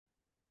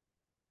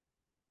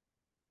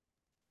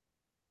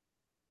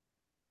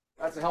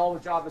That's a hell of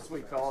a job this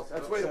week, fellas.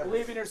 That's the way to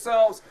believe in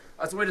yourselves.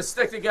 That's the way to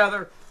stick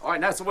together. All right,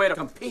 and that's the way to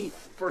compete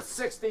for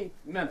 60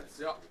 minutes.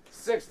 Yep.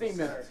 60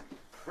 minutes.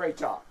 Great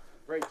job.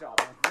 Great job,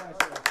 man.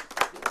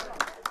 Congratulations.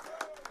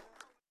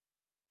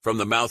 From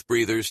the mouth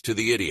breathers to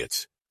the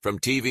idiots, from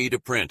TV to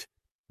print,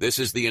 this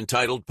is the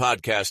Entitled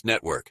Podcast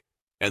Network,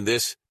 and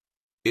this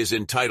is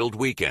Entitled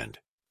Weekend.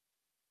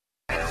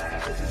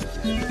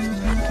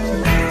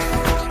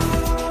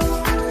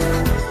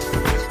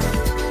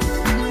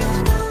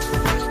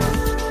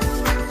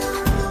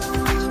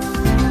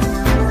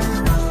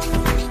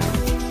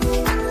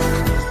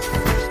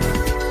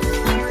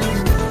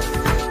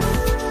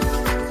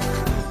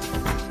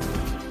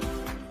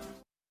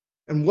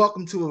 And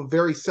welcome to a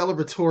very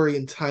celebratory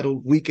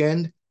Entitled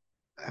Weekend.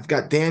 I've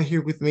got Dan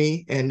here with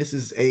me, and this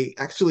is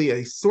actually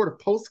a sort of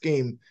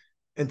post-game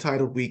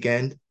Entitled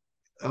Weekend.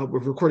 We're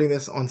recording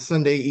this on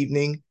Sunday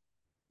evening,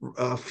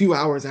 a few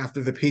hours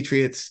after the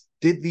Patriots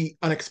did the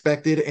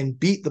unexpected and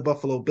beat the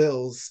Buffalo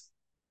Bills.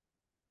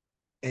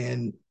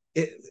 And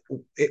it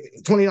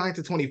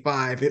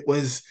 29-25, it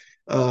was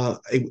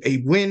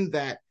a win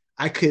that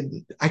I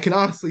can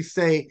honestly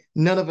say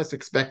none of us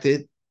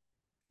expected.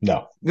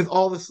 No. With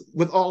all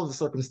of the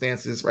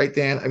circumstances, right,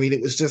 Dan? I mean,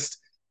 it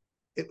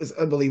was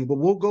unbelievable.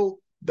 We'll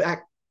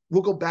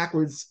go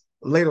backwards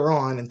later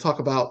on and talk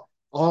about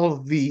all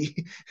of the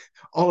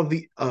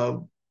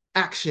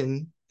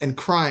action and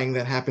crying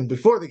that happened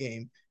before the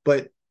game.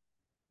 But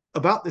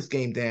about this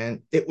game,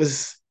 Dan, it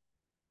was,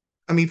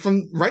 I mean,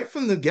 from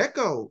the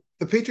get-go,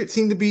 the Patriots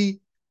seemed to be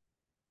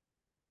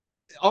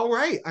all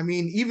right. I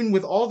mean, even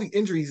with all the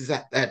injuries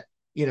that the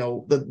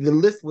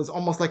list was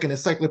almost like an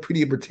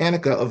Encyclopedia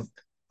Britannica of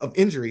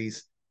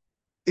injuries,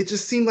 it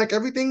just seemed like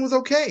everything was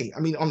okay. I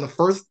mean, on the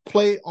first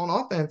play on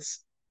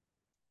offense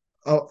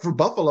for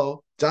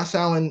Buffalo, Josh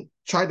Allen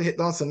tried to hit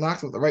Dawson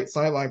Knox with the right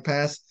sideline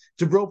pass.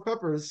 Jabril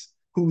Peppers,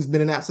 who's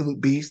been an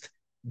absolute beast,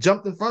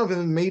 jumped in front of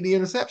him and made the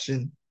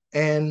interception.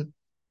 And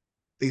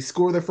they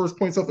scored their first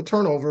points off a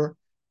turnover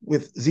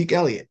with Zeke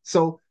Elliott.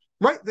 So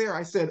right there,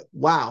 I said,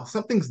 wow,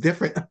 something's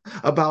different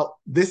about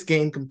this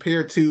game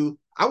compared to,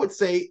 I would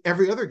say,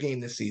 every other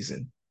game this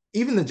season,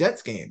 even the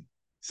Jets game.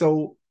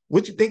 So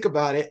what you think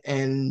about it?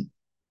 And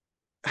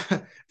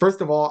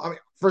first of all,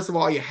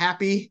 are you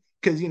happy?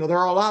 Because, there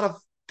are a lot of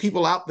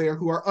people out there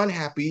who are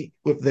unhappy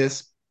with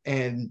this.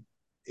 And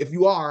if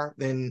you are,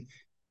 then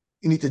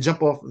you need to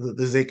jump off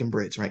the Zakin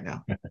Bridge right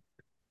now.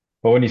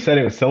 Well, when you said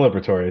it was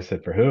celebratory, I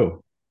said, for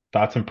who?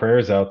 Thoughts and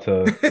prayers out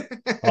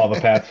to all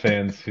the Pats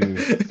fans who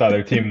saw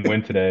their team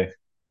win today.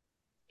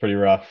 Pretty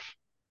rough.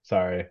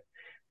 Sorry.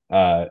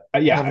 They're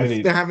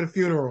having a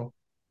funeral.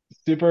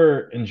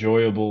 Super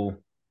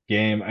enjoyable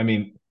game. I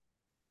mean,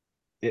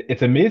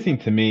 it's amazing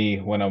to me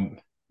when I'm,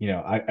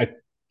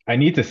 I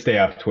need to stay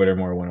off Twitter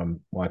more when I'm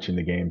watching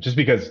the game, just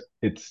because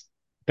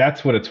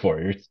that's what it's for.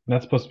 You're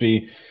not supposed to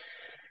be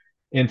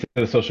into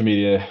the social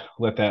media,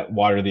 let that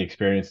water the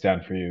experience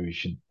down for you. You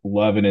should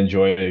love and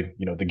enjoy,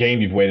 the game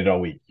you've waited all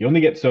week. You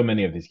only get so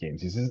many of these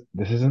games.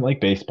 This isn't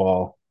like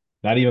baseball,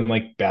 not even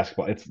like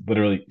basketball. It's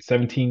literally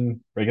 17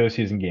 regular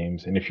season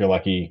games, and if you're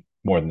lucky,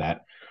 more than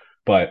that.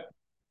 But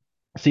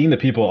seeing the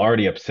people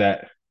already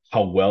upset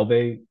how well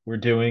they were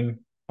doing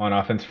on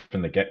offense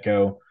from the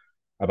get-go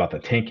about the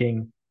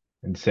tanking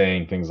and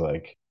saying things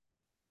like,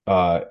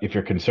 if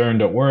you're concerned,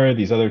 don't worry,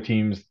 these other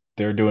teams,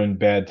 they're doing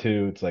bad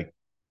too. It's like,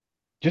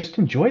 just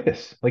enjoy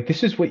this. Like,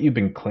 this is what you've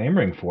been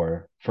clamoring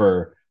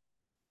for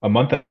a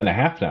month and a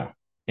half now.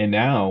 And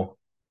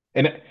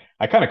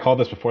I kind of called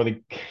this before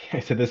I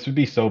said this would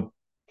be so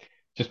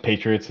just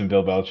Patriots and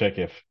Bill Belichick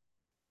if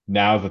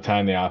now's the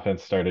time the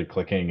offense started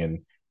clicking and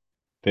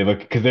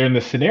because they're in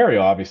this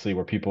scenario, obviously,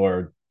 where people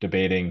are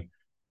debating,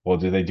 well,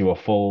 do they do a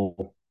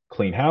full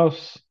clean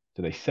house?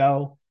 Do they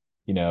sell,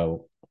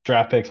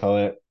 draft picks, all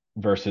that,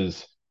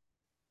 versus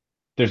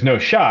there's no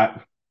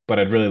shot, but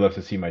I'd really love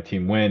to see my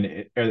team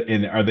win.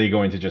 And are they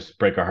going to just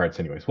break our hearts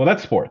anyways? Well,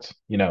 that's sports.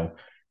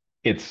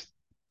 It's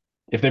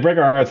if they break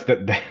our hearts,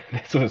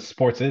 that's what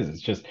sports is.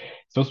 It's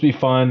supposed to be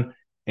fun,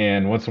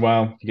 and once in a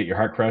while you get your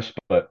heart crushed.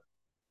 But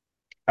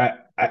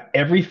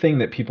everything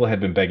that people had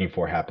been begging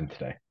for happened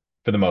today,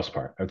 for the most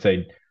part. I would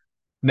say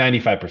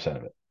 95%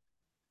 of it.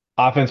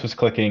 Offense was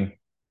clicking.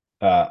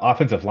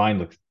 Offensive line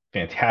looked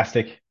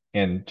fantastic,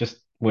 and just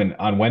when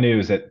Onwenu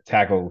was at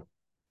tackle,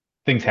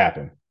 things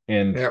happen.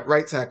 And yeah,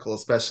 right tackle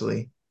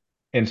especially.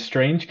 And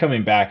Strange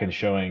coming back and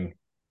showing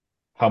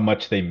how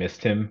much they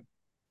missed him.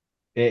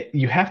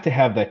 You have to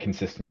have that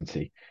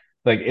consistency.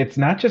 Like, it's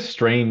not just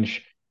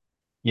Strange,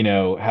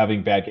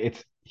 having bad.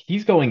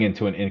 He's going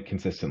into an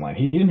inconsistent line.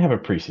 He didn't have a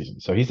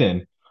preseason, so he's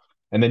in.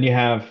 And then you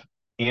have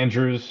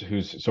Andrews,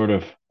 who's sort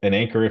of an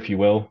anchor, if you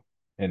will,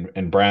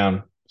 and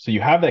Brown. So you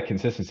have that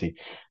consistency.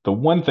 The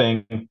one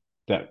thing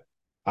that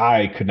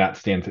I could not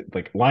stand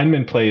like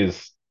lineman play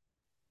is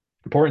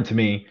important to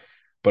me,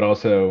 but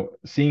also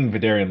seeing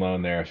Vidarian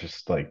Lone there is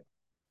just like,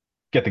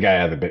 get the guy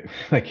out of the bit.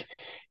 Like,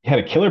 he had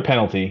a killer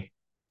penalty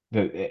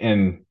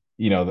and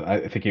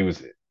I think he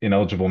was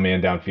ineligible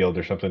man downfield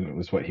or something. It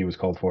was what he was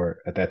called for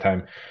at that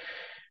time.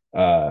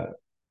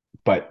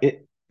 but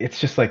it's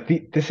just like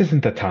this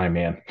isn't the time,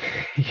 man.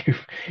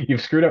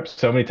 You've screwed up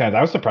so many times.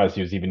 I was surprised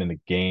he was even in the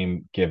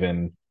game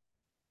given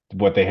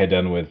what they had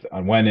done with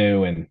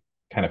Onwenu and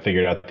kind of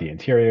figured out the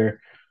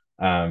interior.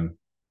 Um,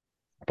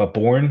 but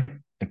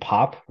Bourne and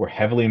Pop were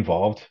heavily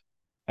involved.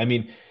 I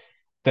mean,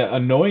 the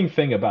annoying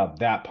thing about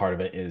that part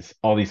of it is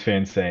all these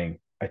fans saying,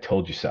 "I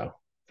told you so."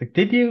 It's like,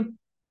 did you?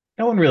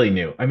 No one really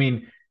knew. I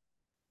mean,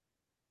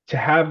 to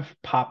have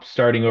Pop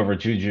starting over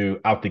Juju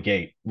out the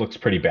gate looks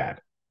pretty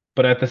bad.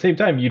 But at the same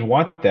time, you'd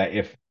want that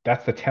if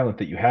that's the talent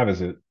that you have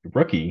as a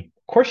rookie.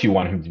 Of course, you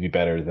want him to be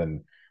better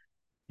than,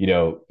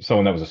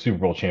 someone that was a Super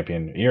Bowl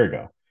champion a year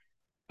ago.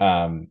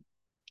 Um,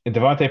 and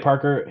Devontae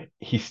Parker,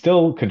 he's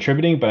still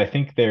contributing, but I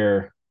think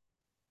they're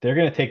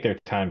going to take their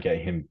time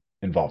getting him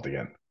involved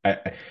again.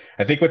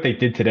 I think what they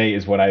did today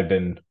is what I've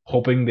been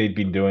hoping they'd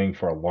been doing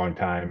for a long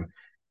time,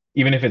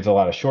 even if it's a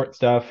lot of short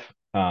stuff.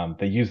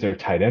 They use their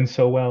tight ends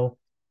so well.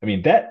 I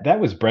mean, that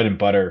was bread and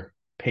butter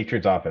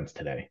Patriots offense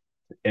today,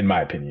 in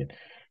my opinion.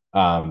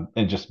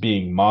 And just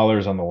being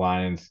maulers on the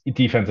lines,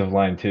 defensive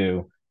line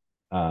too.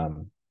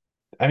 Um,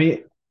 I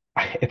mean,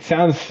 it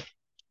sounds,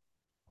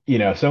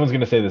 someone's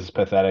going to say this is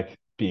pathetic,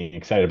 being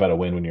excited about a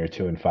win when you're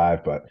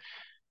 2-5, but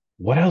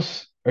what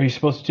else are you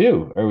supposed to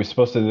do? Are we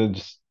supposed to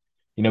just,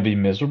 be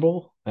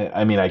miserable?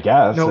 I mean, I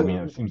guess. I mean,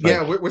 No, it seems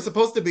yeah, like, we're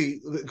supposed to be,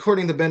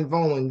 according to Ben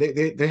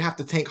Volen, they have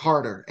to tank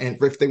harder,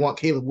 and if they want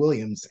Caleb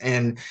Williams,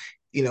 and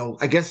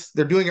I guess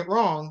they're doing it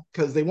wrong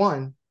because they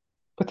won.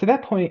 but to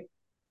that point,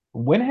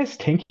 when has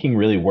tanking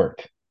really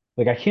worked?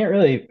 Like, I can't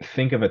really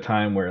think of a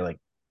time where like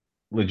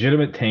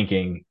legitimate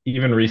tanking,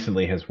 even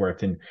recently, has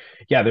worked. And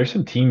yeah, there's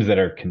some teams that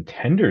are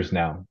contenders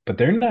now, but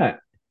they're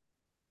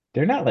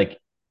not like,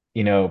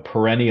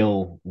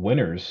 perennial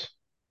winners.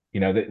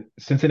 The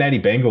Cincinnati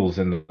Bengals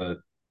and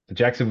the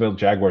Jacksonville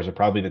Jaguars are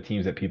probably the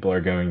teams that people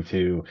are going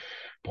to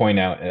point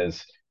out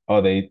as,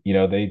 oh, they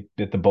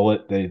bit the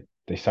bullet. They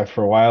sucked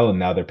for a while and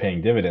now they're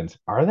paying dividends.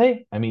 Are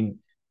they? I mean,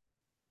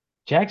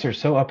 Jags are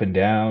so up and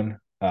down.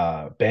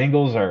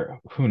 Bengals are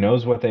who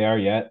knows what they are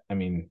yet. I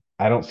mean,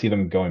 I don't see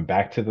them going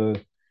back to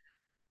the,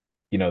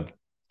 you know,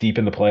 deep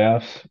in the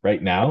playoffs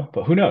right now,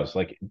 but who knows?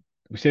 Like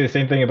we say the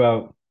same thing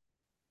about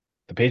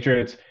the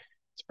Patriots.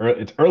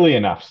 It's early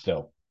enough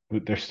still.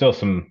 There's still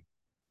some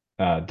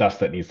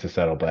dust that needs to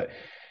settle, but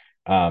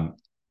um,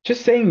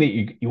 just saying that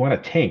you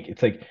want to tank,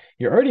 it's like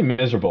you're already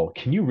miserable.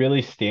 Can you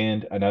really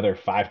stand another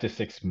 5 to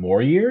 6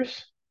 more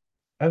years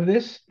of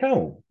this?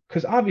 No,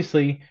 because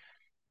obviously,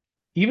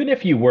 even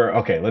if you were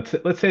okay,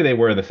 let's say they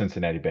were the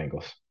Cincinnati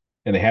Bengals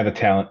and they had the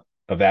talent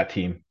of that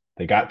team.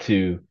 They got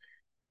to,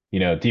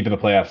 deep in the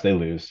playoffs, they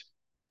lose.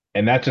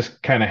 And that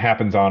just kind of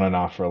happens on and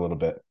off for a little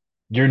bit.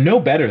 You're no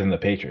better than the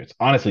Patriots.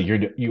 Honestly,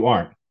 you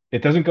aren't.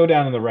 It doesn't go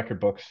down in the record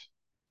books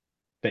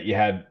that you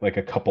had like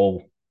a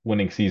couple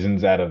winning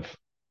seasons out of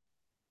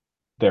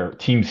their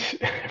team's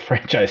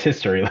franchise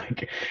history.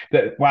 Like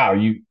that, wow,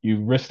 you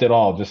risked it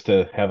all just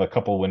to have a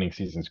couple winning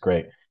seasons.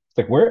 Great. It's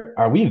like, where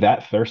are we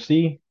that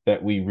thirsty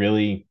that we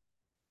really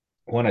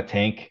want to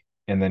tank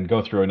and then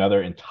go through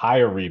another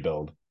entire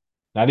rebuild?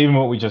 Not even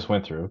what we just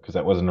went through, because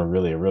that wasn't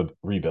really a real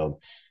rebuild.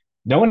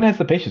 No one has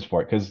the patience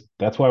for it because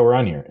that's why we're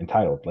on here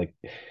entitled. Like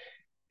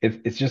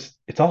it's just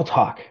it's all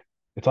talk.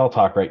 It's all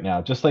talk right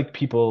now. Just like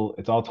people,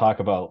 it's all talk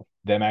about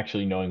them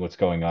actually knowing what's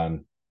going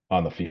on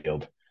the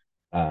field.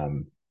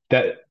 Um,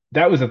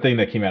 that was the thing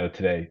that came out of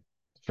today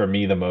for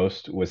me the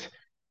most was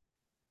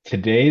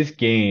today's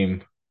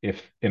game.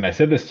 If and I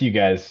said this to you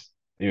guys,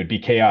 it would be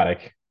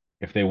chaotic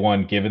if they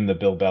won, given the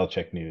Bill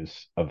Belichick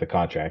news of the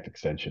contract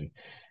extension.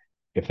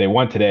 If they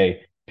won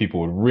today,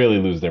 people would really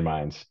lose their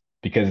minds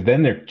because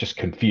then they're just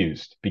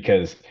confused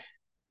because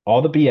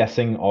all the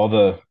BSing, all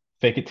the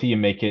fake it till you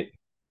make it,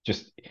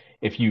 just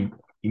if you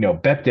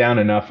bet down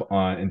enough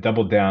on and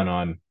double down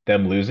on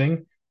them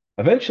losing,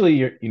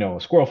 eventually a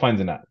squirrel finds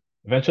a nut.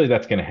 Eventually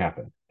that's going to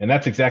happen. And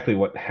that's exactly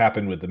what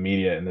happened with the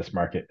media in this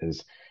market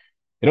is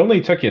it only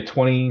took you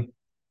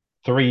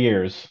 23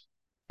 years,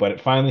 but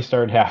it finally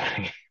started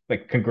happening.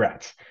 Like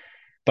congrats.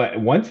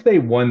 But once they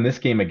won this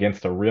game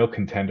against a real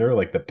contender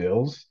like the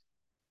Bills,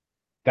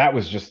 that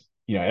was just,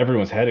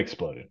 everyone's head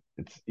exploded.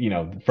 It's,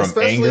 from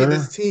Especially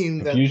this anger, team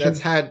that's confusion.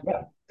 had,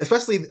 Yeah.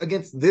 especially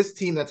against this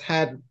team that's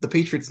had the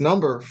Patriots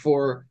number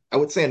for, I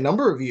would say, a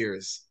number of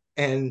years,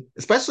 and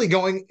especially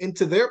going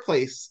into their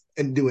place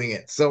and doing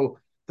it. So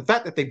the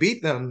fact that they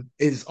beat them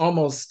is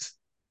almost,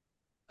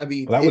 I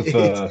mean,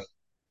 Well,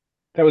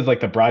 that was like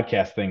the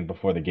broadcast thing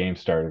before the game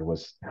started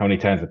was how many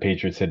times the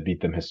Patriots had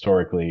beat them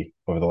historically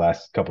over the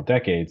last couple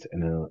decades,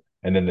 and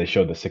then they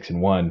showed the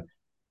 6-1,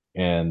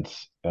 and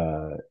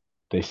uh,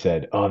 they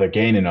said, "Oh, they're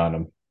gaining on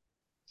them."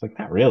 It's like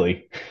not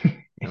really,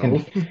 no.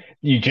 and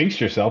you jinxed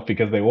yourself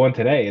because they won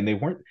today, and they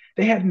weren't.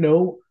 They had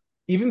no.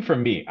 Even for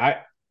me,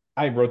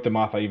 I wrote them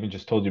off. I even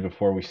just told you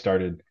before we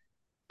started.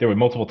 There were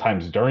multiple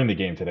times during the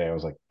game today. I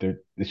was like,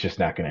 it's just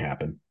not going to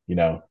happen.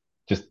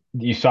 Just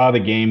you saw the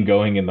game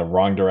going in the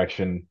wrong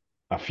direction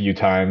a few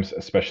times,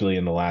 especially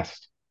in the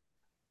last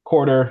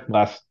quarter,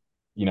 last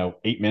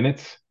 8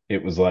 minutes.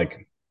 It was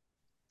like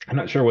I'm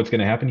not sure what's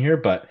going to happen here,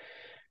 but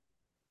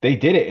they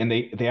did it, and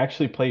they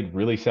actually played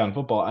really sound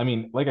football. I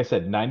mean, like I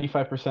said,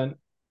 95%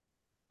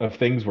 of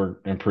things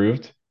were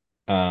improved.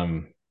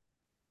 Um,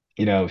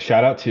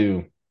 shout out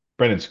to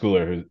Brendan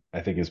Schooler, who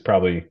I think is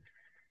probably,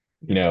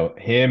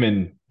 him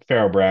and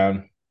Farrell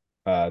Brown,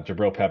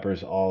 Jabril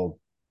Peppers, all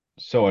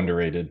so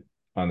underrated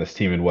on this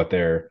team and what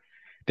they're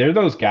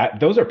those guys.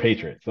 Those are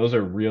Patriots. Those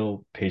are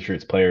real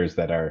Patriots players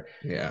that are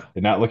Yeah.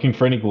 they're not looking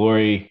for any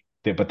glory,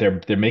 but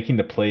they're making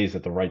the plays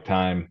at the right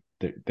time.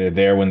 They're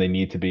there when they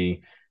need to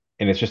be,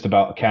 and it's just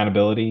about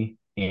accountability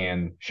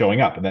and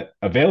showing up. And that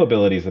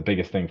availability is the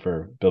biggest thing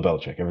for Bill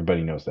Belichick.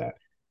 Everybody knows that.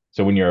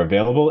 So when you're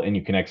available and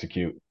you can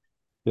execute,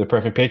 you're the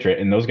perfect Patriot,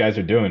 and those guys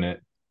are doing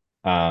it.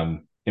 I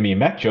mean,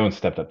 Mac Jones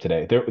stepped up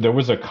today. There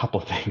was a couple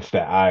things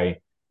that I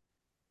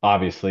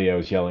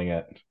was yelling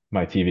at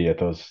my TV at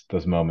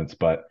those moments,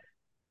 but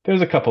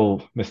there's a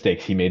couple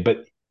mistakes he made.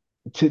 But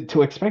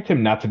to expect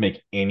him not to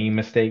make any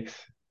mistakes,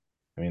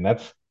 I mean,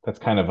 that's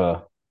kind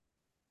of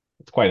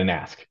it's quite an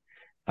ask.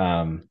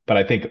 But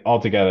I think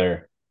I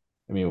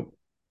mean,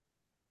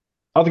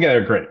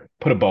 altogether, great.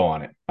 Put a bow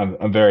on it.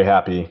 I'm very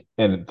happy,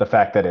 and the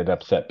fact that it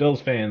upset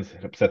Bills fans,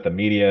 it upset the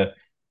media,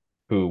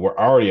 who were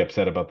already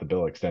upset about the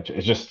bill extension.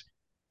 It's just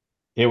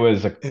it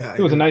was a Yeah.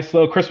 it was a nice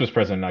little Christmas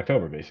present in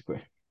October,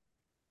 basically.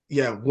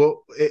 Yeah.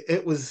 Well,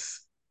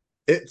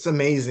 it's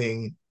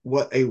amazing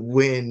what a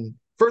win.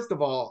 First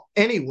of all,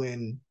 any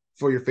win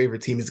for your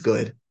favorite team is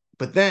good,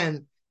 but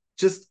then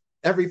just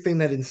everything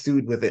that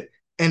ensued with it.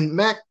 And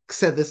Mac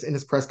said this in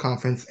his press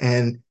conference,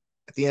 and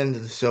at the end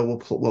of the show,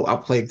 I'll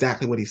play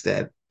exactly what he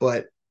said.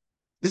 But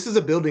this is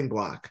a building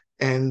block,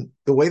 and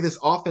the way this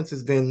offense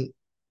has been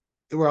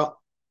throughout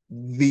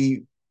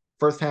the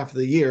first half of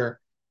the year,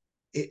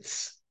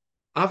 it's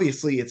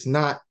obviously it's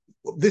not.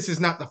 This is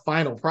not the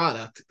final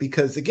product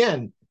because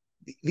again,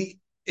 the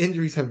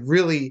injuries have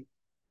really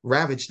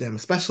ravaged them,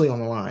 especially on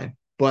the line.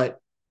 But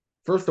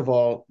first of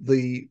all,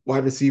 the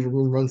wide receiver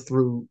room runs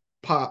through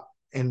Pop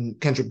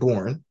and Kendrick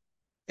Bourne,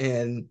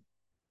 and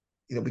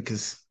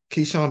because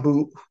Keyshawn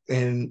Boot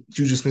and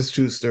Juju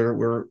Smith-Schuster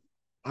were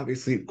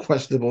obviously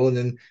questionable, and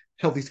then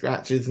healthy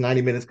scratches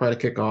 90 minutes prior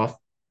to kickoff,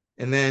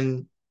 and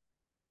then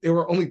there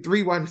were only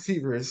three wide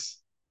receivers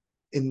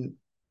in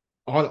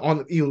on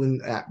the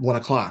field at 1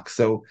 o'clock.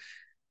 So,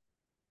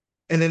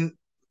 and then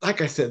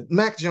like I said,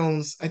 Mac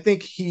Jones, I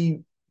think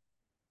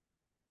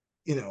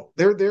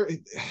they're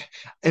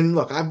and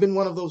look, I've been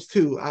one of those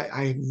too.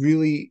 I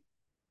really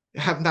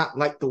have not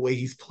liked the way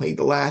he's played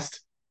the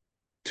last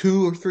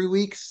 2 or 3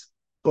 weeks,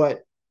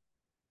 but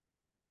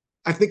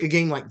I think a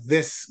game like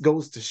this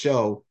goes to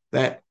show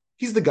that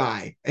he's the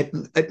guy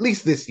at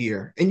least this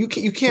year. And you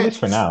At can't least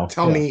for now.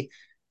 tell Yeah. me,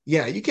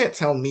 yeah, you can't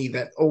tell me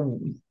that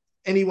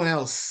anyone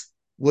else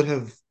would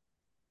have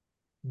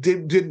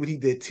did what he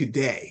did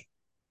today,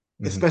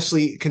 Mhm.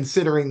 especially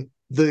considering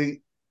the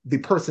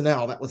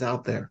personnel that was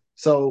out there.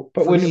 So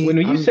But for when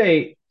me,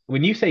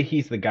 you say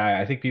he's the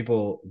guy, I think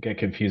people get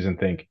confused and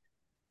think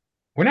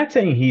we're not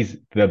saying he's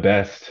the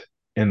best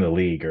in the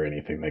league or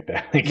anything like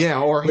that. Like, yeah,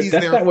 or but he's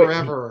that's there not what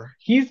forever.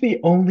 he's the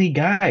only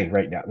guy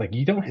right now. Like,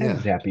 you don't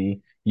have Yeah,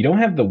 Zappy, you don't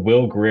have the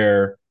Will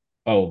Greer.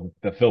 Oh,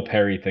 the Phil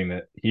Perry thing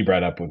that he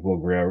brought up with Will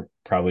Greer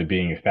probably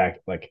being a fact.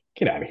 Like,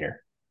 get out of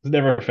here. It's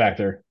never a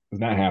factor. It's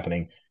not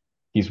happening.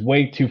 He's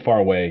way too far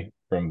away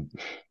from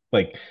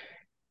like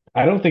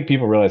I don't think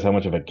people realize how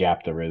much of a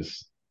gap there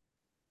is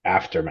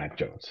after Mac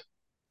Jones.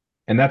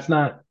 And that's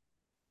not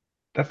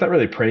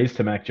really praise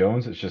to Mac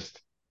Jones. It's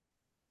just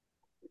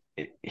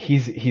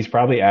he's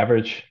probably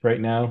average right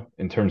now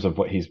in terms of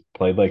what he's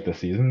played like this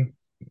season.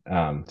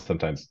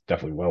 Sometimes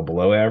definitely well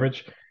below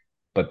average.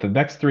 But the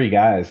next three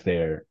guys,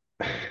 they're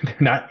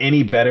not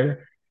any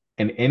better.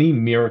 And any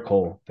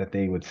miracle that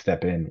they would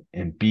step in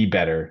and be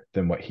better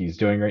than what he's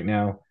doing right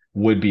now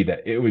would be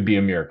that it would be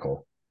a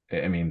miracle.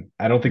 I mean,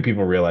 I don't think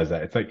people realize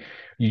that. It's like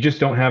you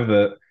just don't have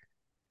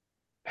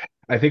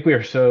I think we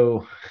are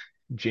so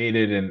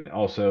jaded and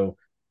also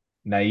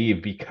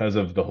naive because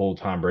of the whole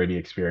Tom Brady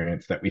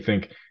experience that we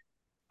think,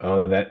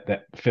 oh,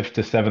 that fifth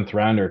to seventh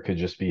rounder could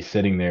just be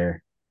sitting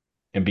there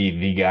and be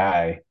the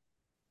guy,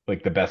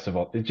 like the best of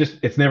all.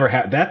 That's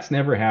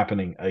never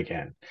happening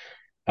again.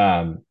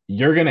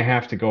 You're gonna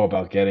have to go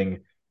about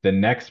getting the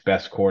next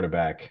best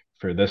quarterback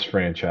for this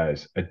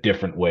franchise a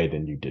different way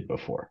than you did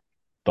before.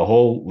 The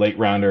whole late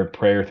rounder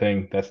prayer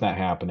thing, that's not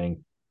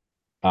happening.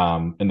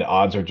 And the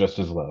odds are just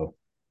as low.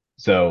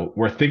 So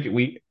we're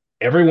thinking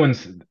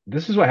everyone's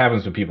this is what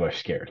happens when people are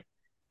scared,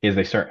 is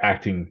they start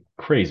acting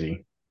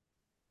crazy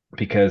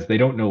because they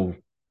don't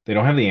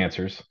have the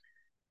answers.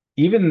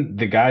 Even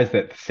the guys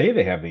that say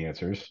they have the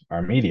answers,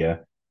 our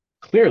media,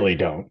 clearly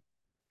don't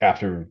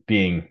after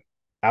being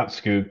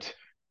outscooped,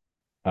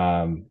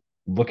 um,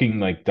 looking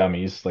like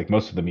dummies, like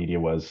most of the media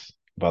was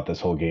about this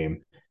whole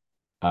game.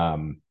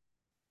 Um,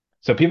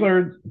 so people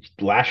are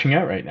lashing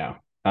out right now,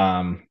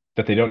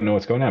 that they don't know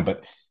what's going on.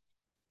 But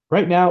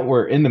right now,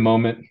 we're in the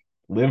moment,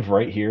 live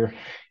right here,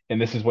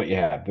 and this is what you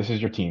have. This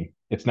is your team.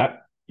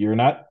 You're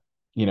not,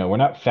 we're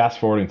not fast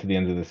forwarding to the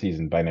end of the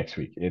season by next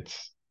week. You're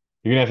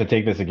gonna have to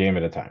take this a game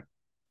at a time.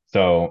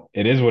 So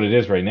it is what it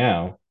is right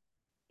now.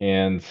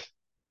 And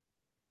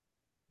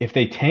if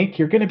they tank,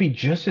 you're going to be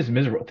just as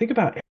miserable. Think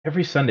about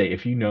every Sunday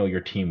if you know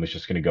your team was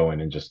just going to go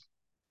in and just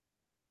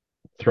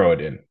throw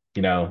it in.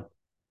 You know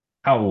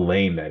how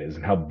lame that is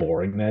and how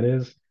boring that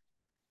is.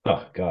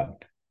 Oh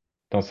God,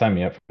 don't sign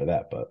me up for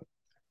that. But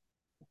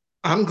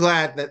I'm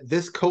glad that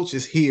this coach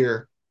is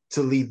here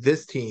to lead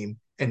this team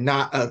and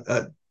not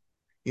a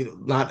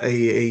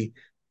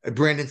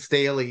Brandon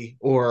Staley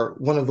or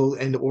one of those,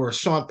 and or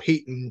Sean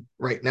Payton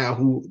right now,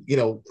 who,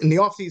 in the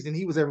offseason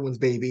he was everyone's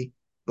baby,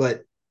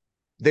 but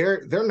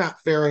they're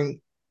not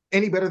faring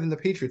any better than the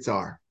Patriots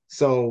are.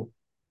 So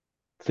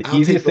it's the I'll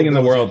take easiest Bill thing in the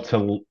Belichick. world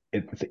to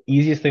it's the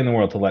easiest thing in the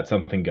world to let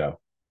something go.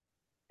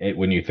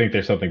 When you think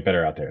there's something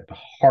better out there. The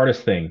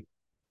hardest thing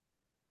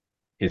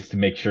is to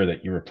make sure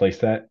that you replace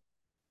that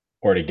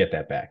or to get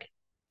that back.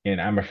 And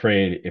I'm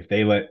afraid if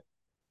they let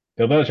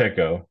Bill Belichick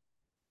go,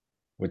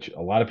 which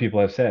a lot of people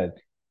have said,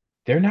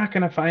 they're not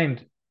going to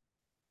find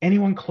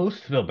anyone close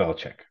to Bill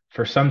Belichick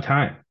for some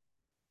time.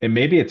 And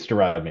maybe it's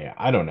Gerard Mayo.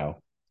 I don't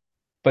know.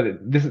 But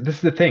this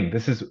is the thing.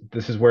 This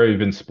is where we've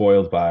been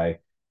spoiled by,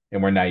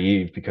 and we're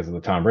naive because of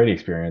the Tom Brady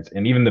experience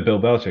and even the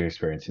Bill Belichick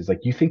experience. Is like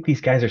you think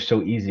these guys are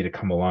so easy to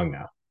come along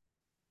now.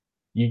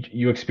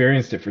 You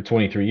experienced it for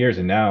 23 years,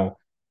 and now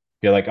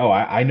you're like, oh,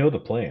 I know the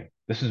plan.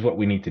 This is what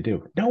we need to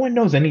do. No one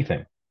knows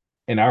anything,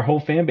 and our whole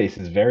fan base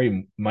is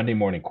very Monday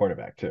morning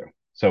quarterback too.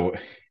 So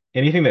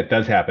anything that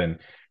does happen,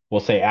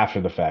 we'll say after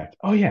the fact.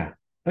 Oh yeah,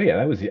 I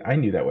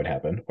knew that would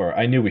happen, or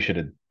I knew we should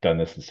have done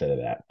this instead of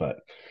that.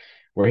 But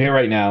we're here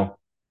right now.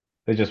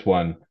 They just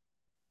won,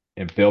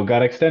 and Bill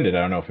got extended. I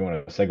don't know if you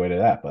want to segue to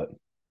that, but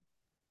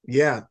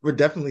Yeah, we're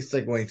definitely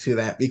segueing to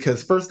that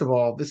because first of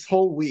all, this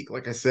whole week,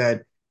 like I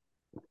said,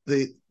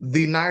 the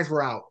knives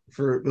were out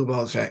for Bill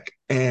Belichick,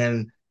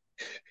 and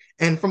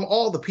from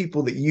all the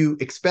people that you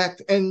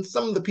expect, and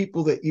some of the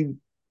people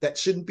that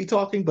shouldn't be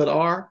talking but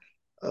are,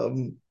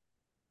 um,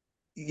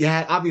 you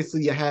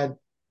had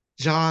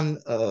John.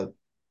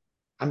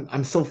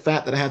 I'm so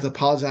fat that I had to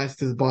apologize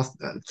to the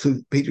Boston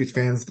to Patriots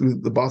fans through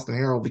the Boston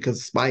Herald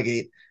because of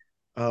Spygate.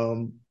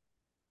 Um,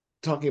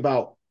 Talking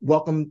about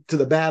welcome to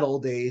the bad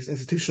old days.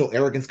 Institutional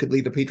arrogance could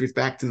lead the Patriots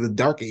back to the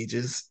dark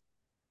ages.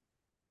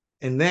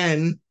 And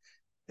then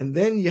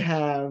you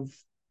have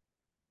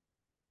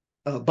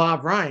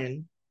Bob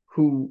Ryan,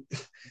 who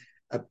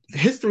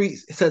history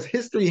says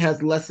history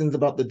has lessons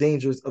about the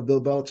dangers of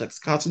Bill Belichick's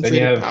then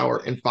you concentrated have power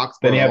in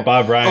then you have Foxborough.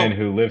 Bob Ryan Oh,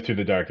 who lived through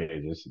the dark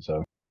ages.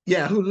 So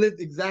yeah, who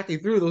lived exactly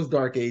through those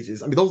dark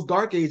ages. I mean, those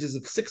dark ages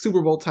of 6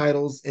 Super Bowl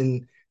titles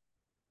and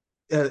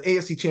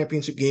AFC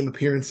Championship game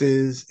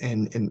appearances,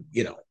 and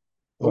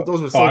well,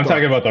 those were oh, so dark. I'm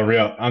talking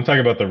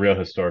about the real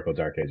historical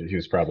dark ages. He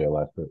was probably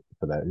alive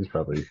for that. He's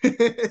probably. I mean,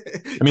 he's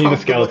a Talk about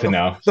skeleton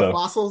now. the So yeah,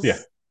 fossils, yeah.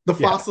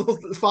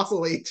 the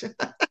fossil age.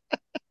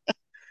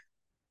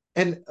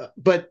 And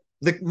but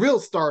the real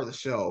star of the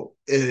show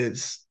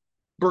is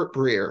Burt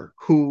Breer,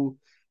 who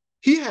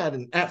he had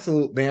an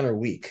absolute banner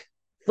week.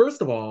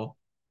 First of all,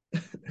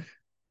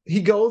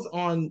 he goes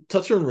on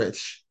Toucher and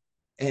Rich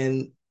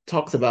and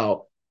talks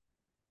about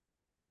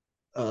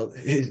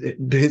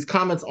his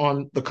comments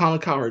on the Colin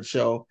Cowherd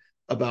show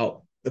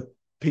about the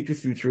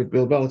Patriots' future with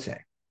Bill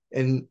Belichick,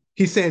 and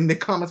he's saying the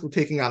comments were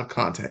taken out of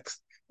context.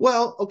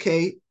 Well,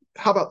 okay,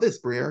 how about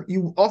this, Breer?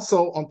 You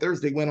also on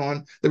Thursday went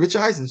on the Rich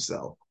Eisen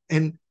show,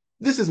 and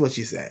this is what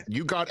you said.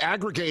 You got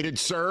aggregated,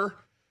 sir,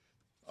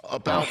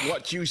 about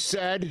what you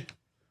said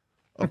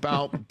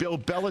about Bill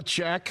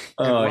Belichick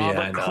and Oh yeah, I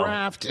Robert know.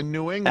 Kraft in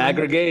New England.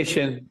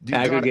 Aggregation. You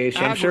got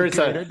Aggregation.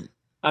 aggregated.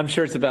 I'm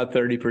sure it's about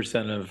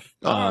 30% of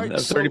All right,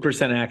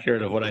 30%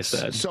 accurate of what I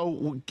said.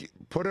 So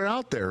put it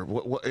out there.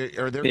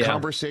 Are there Yeah.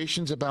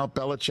 conversations about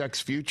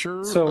Belichick's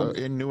future So,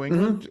 in New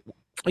England?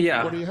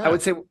 Yeah, What do you have? I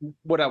would say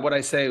what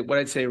I'd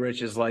say,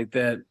 Rich, is like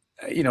that.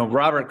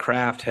 Robert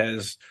Kraft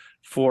has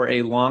for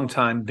a long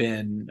time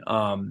been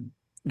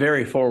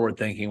very forward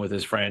thinking with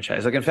his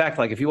franchise. Like, in fact,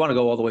 like if you want to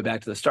go all the way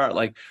back to the start,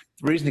 like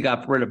the reason he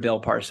got rid of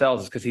Bill Parcells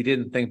is because he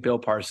didn't think Bill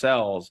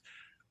Parcells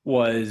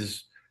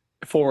was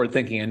forward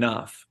thinking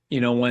enough.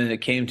 When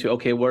it came to,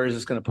 okay, where is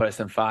this going to put us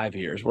in 5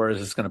 years? Where is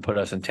this going to put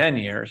us in 10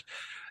 years?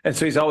 And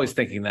so he's always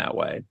thinking that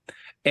way.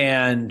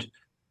 And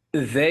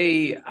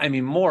they,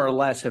 more or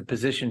less have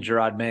positioned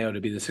Gerard Mayo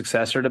to be the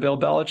successor to Bill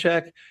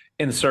Belichick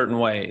in certain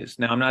ways.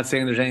 Now, I'm not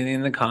saying there's anything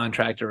in the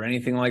contract or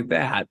anything like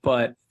that,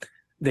 but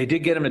they did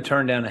get him to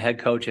turn down a head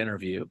coach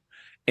interview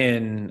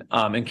in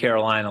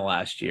Carolina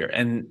last year.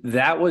 And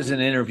that was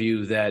an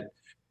interview that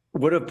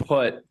would have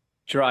put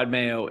Gerard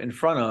Mayo in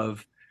front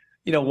of,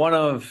 an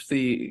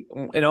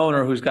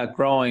owner who's got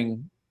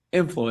growing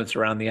influence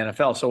around the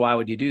NFL. So why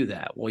would you do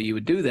that? Well, you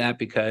would do that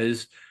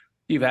because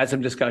you've had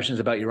some discussions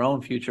about your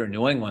own future in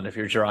New England if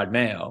you're Gerard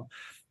Mayo.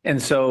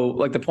 And so,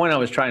 like, the point I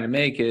was trying to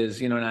make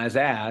is, and I was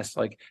asked,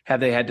 like,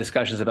 have they had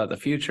discussions about the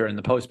future and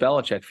the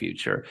post-Belichick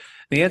future?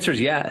 The answer is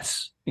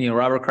yes.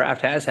 Robert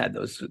Kraft has had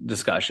those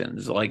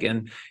discussions,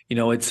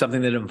 it's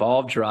something that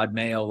involved Gerard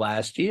Mayo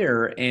last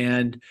year.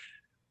 And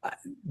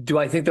do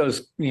I think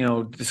those,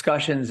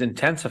 discussions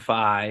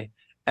intensify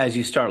as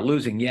you start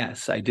losing?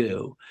 Yes, I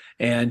do.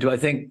 And do I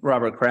think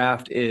Robert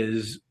Kraft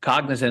is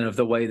cognizant of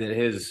the way that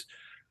his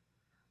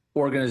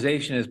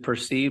organization is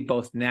perceived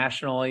both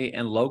nationally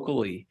and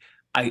locally?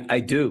 I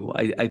do.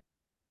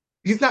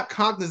 He's not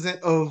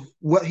cognizant of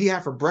what he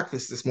had for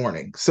breakfast this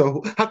morning.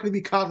 So how can he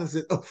be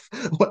cognizant of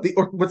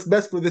what's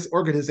best for this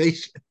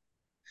organization?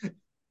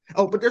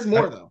 Oh, but there's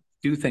more though.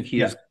 do think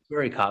he is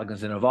very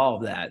cognizant of all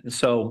of that. And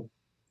so,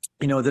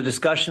 the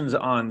discussions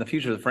on the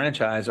future of the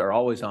franchise are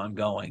always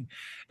ongoing.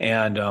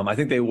 And I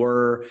think they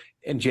were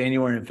in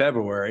January and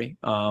February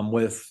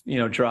with,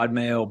 Gerard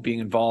Mayo being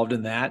involved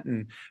in that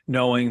and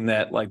knowing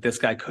that like this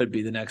guy could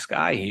be the next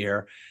guy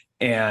here.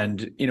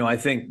 And, I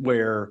think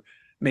where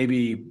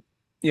maybe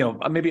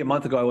a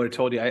month ago I would have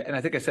told you, and I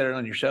think I said it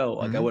on your show,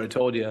 like I would have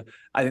told you,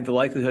 I think the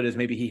likelihood is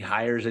maybe he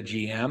hires a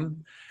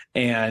GM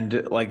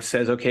and like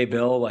says, okay,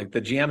 Bill, like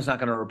the GM's not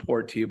going to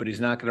report to you, but he's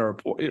not going to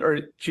report, or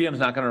GM's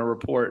not going to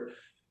report.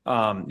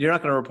 You're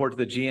not going to report to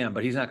the GM,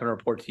 but he's not going to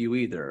report to you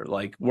either.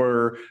 Like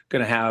we're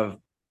going to have.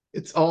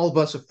 It's all a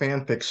bunch of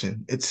fan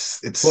fiction.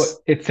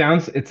 Well, it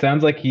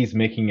sounds like he's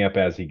making up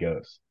as he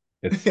goes.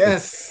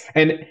 Yes.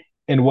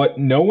 And what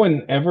no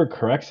one ever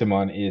corrects him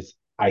on is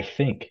I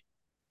think.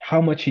 How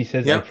much he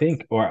says I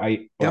think or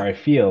I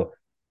feel.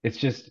 It's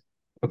just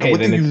okay,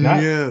 then it's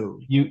not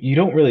you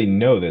don't really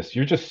know this.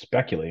 You're just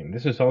speculating.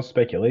 This is all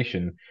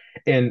speculation.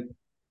 And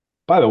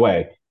by the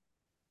way,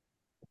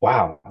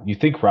 wow, you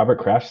think Robert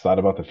Kraft's thought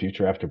about the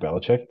future after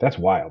Belichick? That's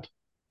wild.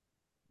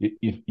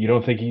 You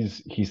don't think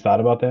he's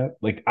thought about that?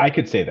 Like I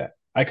could say that.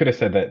 I could have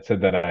said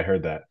that I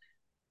heard that.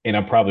 And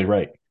I'm probably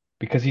right.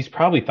 Because he's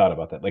probably thought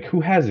about that. Like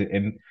who has it?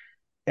 And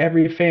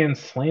every fan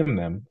slammed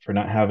them for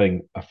not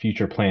having a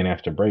future plan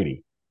after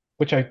Brady.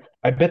 Which I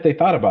bet they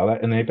thought about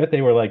that, and I bet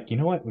they were like, you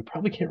know what, we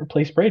probably can't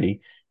replace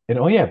Brady. And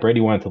oh yeah, Brady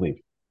wanted to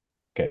leave.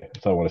 Okay,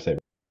 that's all I want to say.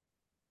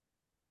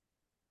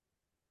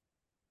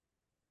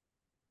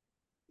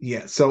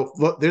 Yeah, so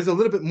look, there's a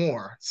little bit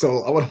more.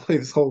 So I want to play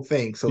this whole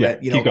thing so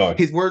that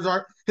his words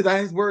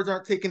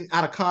aren't taken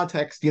out of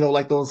context,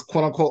 like those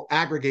quote unquote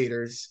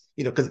aggregators,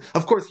 because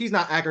of course he's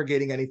not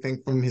aggregating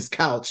anything from his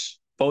couch.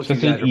 Both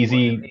just an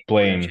easy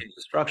blame. The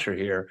structure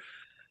here.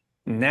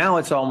 Now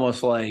it's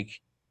almost like,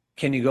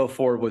 can you go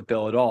forward with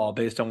Bill at all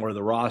based on where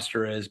the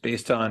roster is,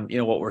 based on,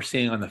 what we're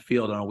seeing on the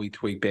field on a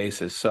week-to-week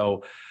basis?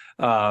 So,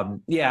 I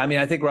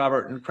think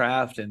Robert and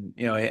Kraft and,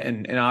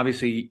 and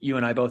obviously you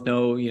and I both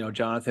know,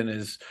 Jonathan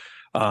is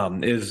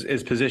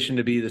positioned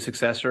to be the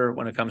successor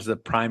when it comes to the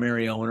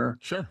primary owner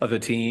of the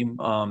team.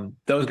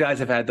 Those guys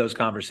have had those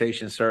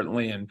conversations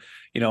certainly. And,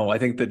 I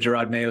think the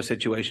Gerard Mayo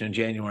situation in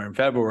January and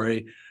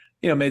February,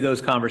 made those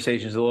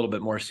conversations a little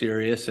bit more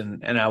serious,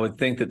 and I would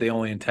think that they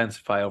only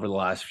intensify over the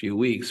last few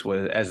weeks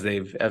as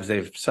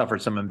they've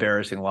suffered some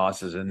embarrassing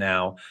losses, and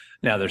now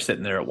they're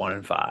sitting there at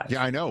 1-5.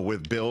 Yeah, I know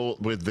with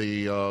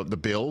the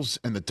Bills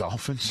and the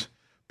Dolphins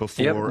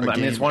before. Yep.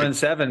 It's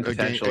 1-7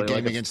 potentially. A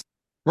game against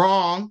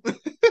wrong.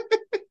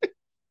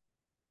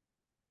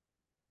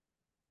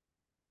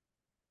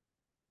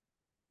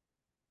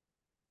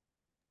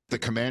 the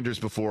Commanders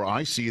before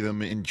I see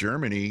them in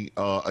Germany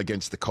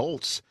against the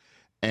Colts.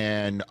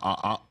 And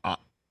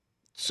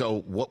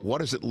so what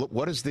does it look?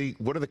 What are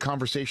the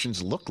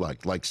conversations look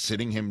like? Like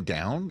sitting him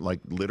down, like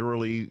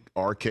literally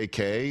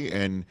RKK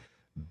and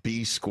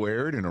B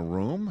squared in a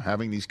room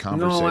having these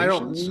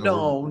conversations?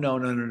 No, I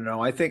don't.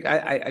 No. I think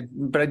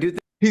but I do think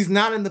he's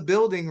not in the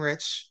building,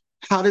 Rich.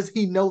 How does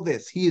he know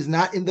this? He is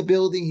not in the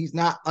building. He's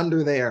not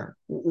under there.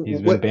 He's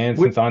been banned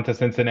since on to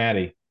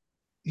Cincinnati.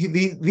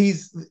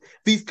 These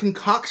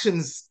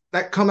concoctions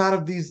that come out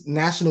of these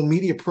national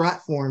media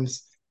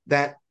platforms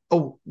that.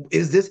 Oh,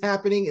 is this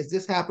happening? Is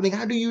this happening?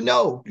 How do you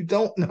know? You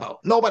don't know.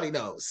 Nobody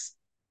knows.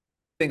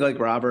 I think like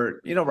Robert,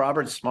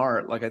 Robert's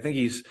smart. Like I think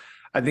he's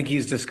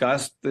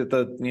discussed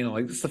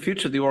it's the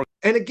future of the org.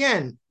 And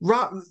again,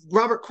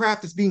 Robert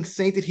Kraft is being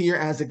sainted here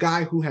as a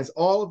guy who has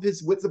all of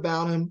his wits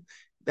about him,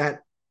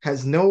 that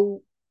has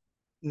no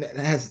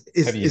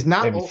is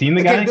not. Have you seen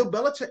the guy? Bill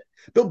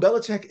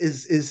Belichick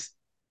is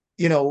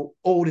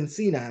old and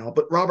senile,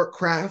 but Robert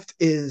Kraft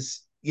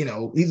is.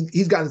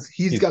 He's got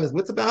his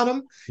wits about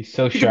him. He's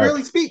so he sharp. Can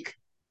really speak.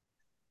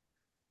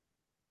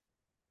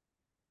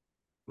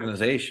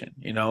 Organization,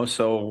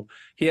 so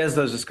he has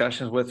those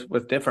discussions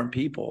with different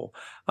people.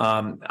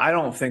 I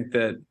don't think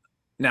that.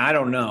 Now I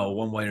don't know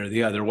one way or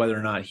the other whether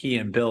or not he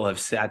and Bill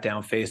have sat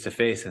down face to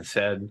face and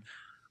said.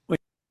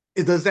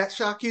 Does that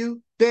shock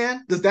you,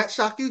 Dan? Does that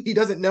shock you? He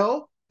doesn't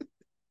know.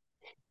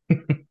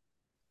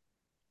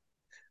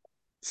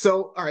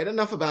 So, all right,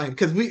 enough about him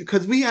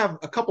because we have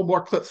a couple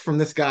more clips from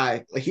this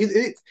guy. Like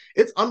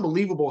it's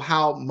unbelievable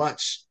how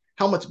much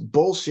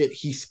bullshit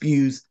he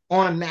spews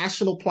on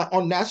national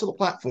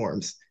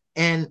platforms,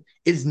 and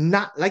is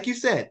not, like you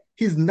said,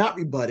 he's not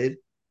rebutted.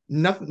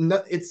 Nothing.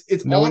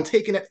 It's all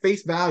taken at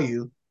face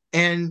value.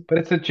 But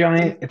it's a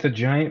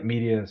giant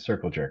media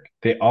circle jerk.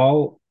 They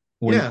all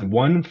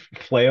one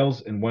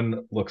flails and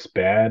one looks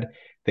bad,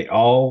 they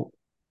all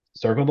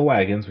circle the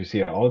wagons. We see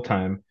it all the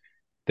time.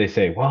 They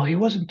say, well, he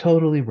wasn't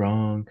totally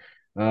wrong.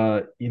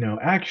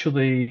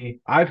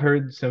 Actually, I've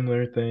heard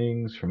similar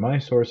things from my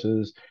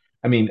sources.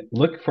 I mean,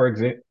 look for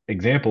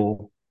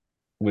example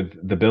with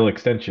the bill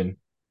extension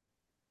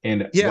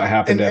and what Yeah,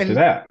 happened after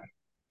that.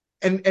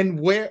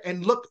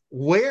 and look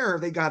where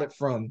they got it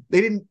from.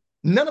 They didn't.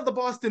 None of the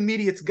Boston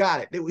mediates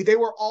got it. They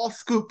were all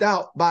scooped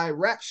out by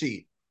Rap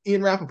Sheet,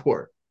 Ian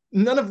Rappaport.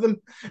 None of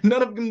them.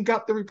 None of them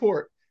got the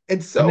report. And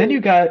And so then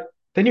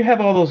you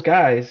have all those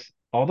guys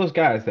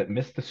that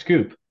missed the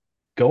scoop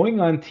going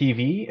on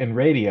TV and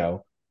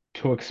radio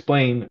to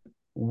explain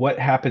what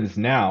happens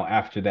now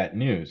after that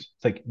news.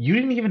 It's like you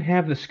didn't even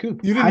have the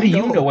scoop. you How do didn't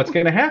you know know. what's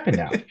going to happen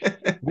now?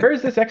 Where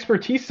is this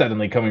expertise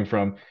suddenly coming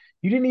from?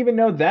 You didn't even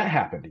know that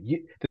happened.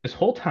 This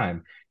whole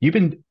time, you've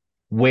been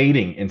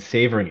waiting and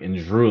savoring and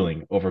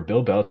drooling over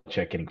Bill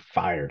Belichick getting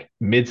fired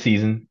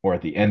mid-season or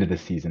at the end of the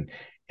season.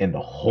 And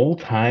the whole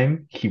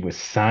time he was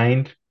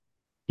signed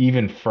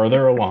even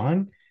further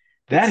along.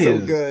 It's That so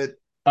is good.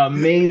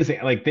 amazing.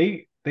 Like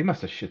they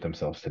must have shit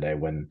themselves today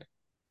when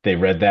they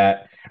read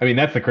that. I mean,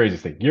 that's the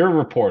craziest thing. You're a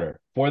reporter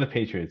for the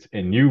Patriots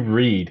and you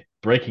read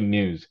breaking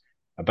news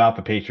about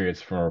the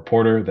Patriots from a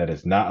reporter that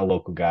is not a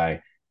local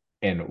guy.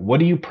 And what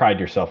do you pride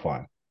yourself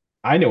on?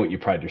 I know what you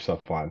pride yourself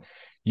on.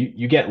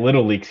 You get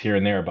little leaks here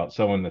and there about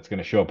someone that's going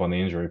to show up on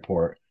the injury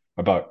report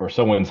about or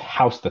someone's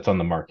house that's on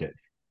the market,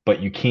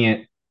 but you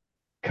can't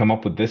come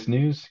up with this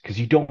news because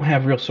you don't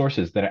have real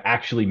sources that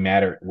actually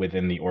matter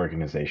within the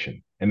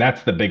organization. And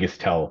that's the biggest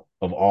tell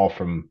of all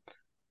from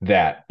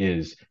that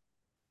is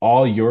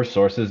all your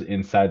sources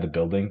inside the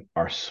building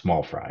are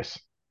small fries.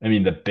 I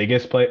mean, the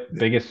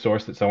biggest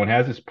source that someone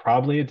has is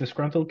probably a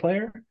disgruntled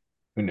player. I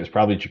mean, there's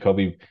probably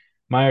Jacoby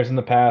Myers in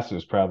the past.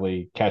 There's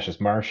probably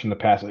Cassius Marsh in the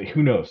past. Like,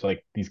 who knows?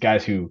 Like these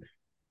guys who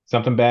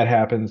something bad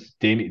happens,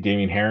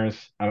 Damian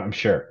Harris, I'm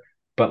sure.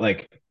 But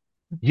like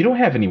you don't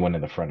have anyone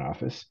in the front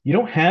office. You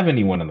don't have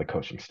anyone on the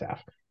coaching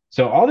staff.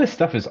 So all this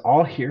stuff is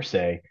all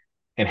hearsay,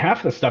 and half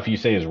of the stuff you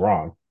say is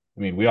wrong.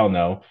 I mean, we all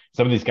know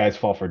some of these guys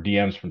fall for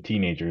DMs from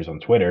teenagers on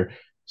Twitter.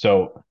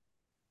 So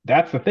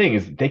that's the thing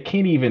is they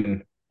can't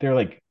even. They're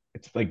like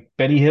it's like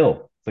Benny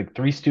Hill. It's like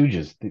Three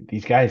Stooges.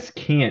 These guys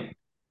can't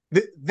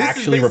This is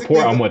actually report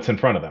basically on what's in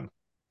front of them.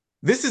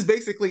 this is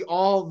basically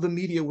all the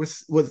media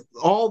was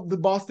all the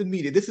Boston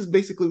media. This is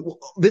basically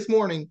this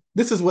morning.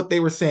 This is what they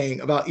were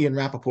saying about Ian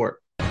Rappaport.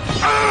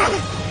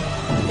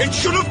 It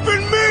should have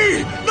been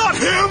me, not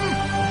him.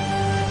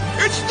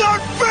 It's not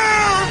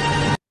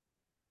fair.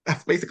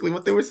 That's basically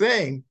what they were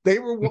saying. They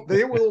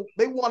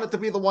wanted to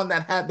be the one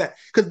that had that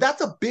because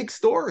that's a big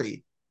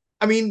story.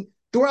 I mean,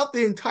 throughout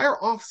the entire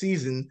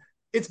offseason,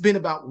 it's been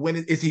about when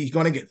is he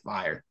going to get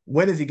fired?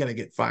 When is he going to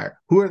get fired?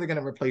 Who are they going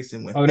to replace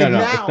him with? Oh no, And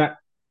no, it's now, not.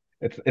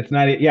 It's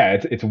not. Yeah,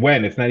 it's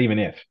when. It's not even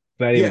if. It's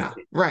not even yeah,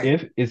 right.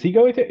 if. Is he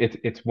going to?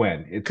 It's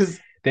when. It's. Because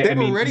They, they I were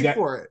mean, you ready got.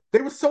 for it. They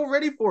were so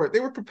ready for it.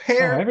 They were Oh,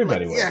 prepared. Like,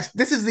 everybody was. yes,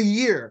 this is the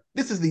year.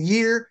 This is the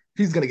year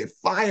he's going to get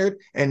fired.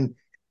 And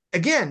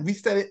again, we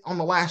said it on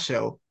the last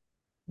show.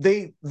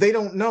 They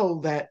don't know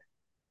that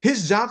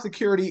his job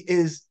security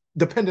is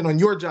dependent on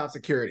your job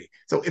security.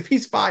 So if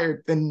he's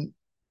fired, then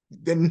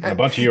And a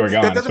bunch of you are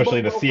that gone, doesn't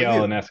especially bode the well for you.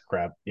 CLNS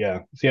crap. Yeah,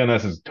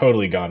 CLNS is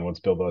totally gone once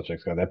Bill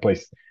Belichick's gone. That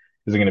place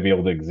isn't going to be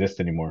able to exist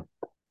anymore.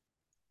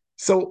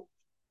 So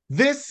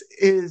this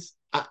is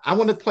I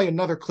want to play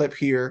another clip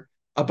here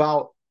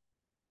about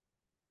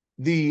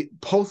the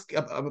post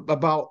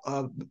about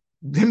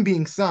them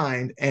being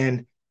signed,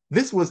 and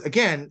this was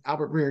again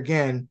Albert Breer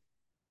again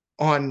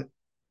on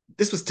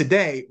this was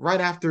today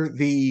right after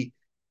the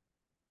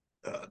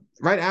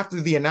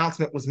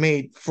announcement was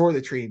made for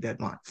the trade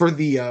deadline for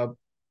the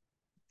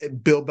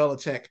Bill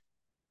Belichick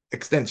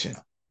extension.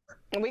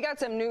 We got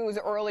some news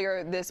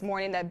earlier this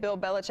morning that Bill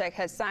Belichick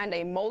has signed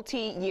a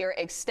multi-year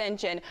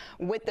extension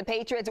with the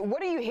Patriots.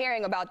 What are you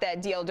hearing about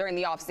that deal during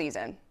the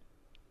offseason?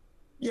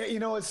 Yeah,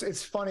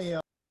 it's funny.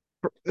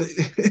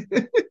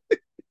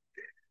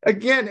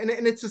 Again, and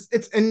it's just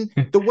it's and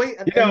the way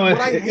and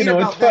what I hate it's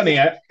about funny.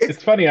 that is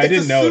It's funny. I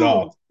didn't know at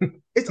all.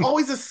 It's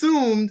always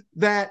assumed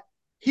that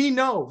he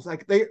knows,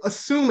 like they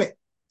assume it.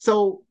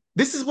 So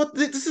this is what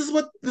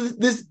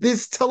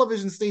this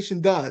television station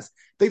does.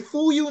 They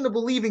fool you into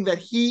believing that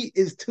he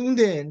is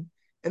tuned in,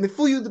 and they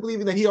fool you into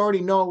believing that he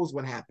already knows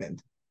what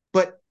happened.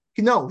 But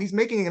no, he's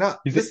making it up.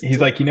 He's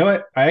like, you know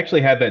what? I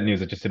actually had that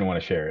news. I just didn't want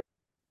to share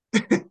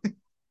it.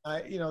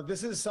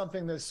 This is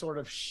something that's sort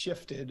of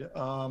shifted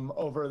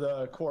over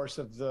the course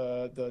of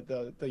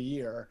the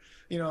year.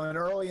 And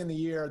early in the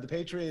year, the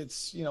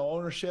Patriots,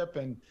 ownership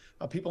and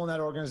people in that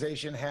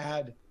organization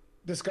had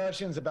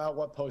discussions about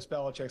what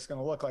post-Belichick's going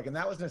to look like. And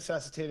that was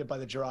necessitated by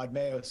the Gerard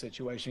Mayo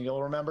situation.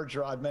 You'll remember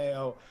Gerard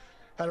Mayo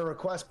had a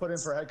request put in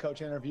for a head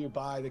coach interview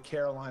by the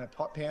Carolina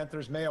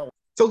Panthers. Mayo.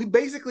 So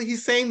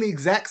he's saying the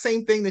exact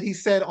same thing that he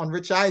said on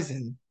Rich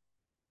Eisen,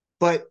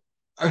 but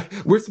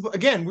we're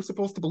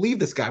supposed to believe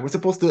this guy. We're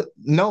supposed to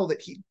know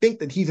that think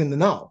that he's in the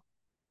know.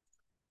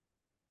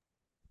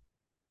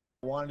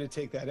 Wanted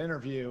to take that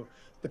interview.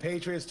 The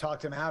Patriots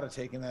talked him out of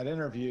taking that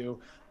interview.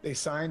 They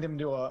signed him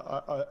to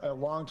a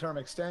long-term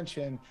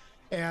extension.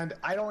 And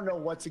I don't know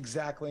what's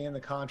exactly in the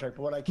contract,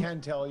 but what I can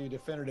tell you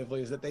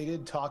definitively is that they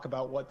did talk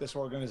about what this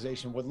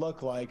organization would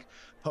look like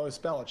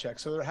post-Belichick.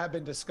 So there have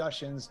been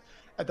discussions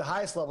at the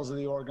highest levels of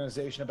the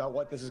organization about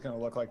what this is going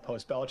to look like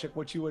post-Belichick,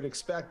 which you would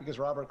expect because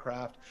Robert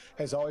Kraft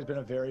has always been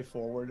a very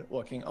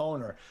forward-looking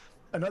owner.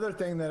 Another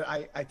thing that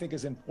I think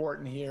is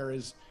important here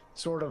is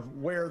sort of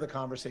where the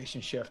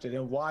conversation shifted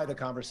and why the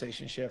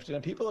conversation shifted.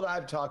 And people that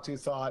I've talked to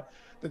thought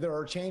that there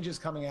are changes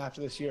coming after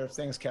this year if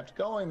things kept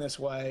going this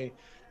way.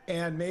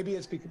 And maybe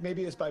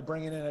it's by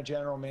bringing in a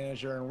general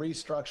manager and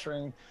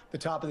restructuring the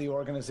top of the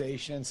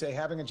organization and say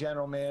having a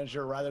general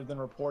manager rather than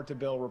report to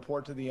Bill,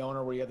 report to the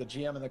owner, where you have the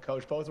GM and the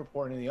coach both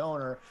reporting to the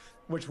owner,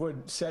 which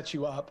would set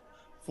you up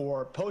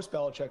for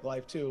post-Belichick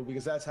life too,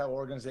 because that's how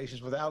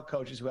organizations without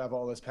coaches who have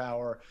all this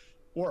power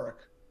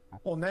work.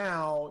 Well,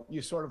 now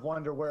you sort of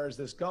wonder, where is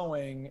this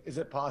going? Is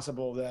it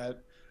possible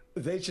that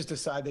they just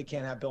decide they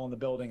can't have Bill in the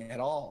building at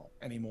all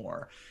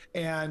anymore?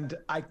 And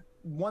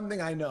one thing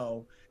I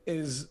know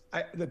is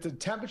that the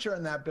temperature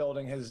in that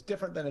building is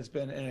different than it's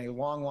been in a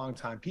long, long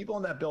time. People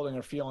in that building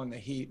are feeling the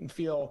heat and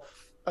feel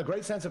a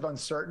great sense of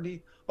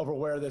uncertainty over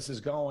where this is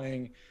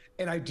going.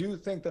 And I do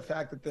think the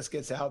fact that this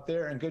gets out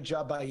there, and good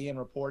job by Ian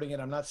reporting it.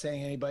 I'm not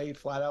saying anybody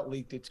flat out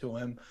leaked it to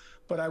him,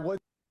 but I would.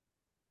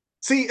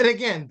 See, and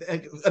again,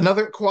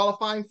 another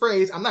qualifying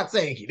phrase. I'm not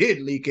saying he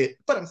did leak it,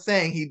 but I'm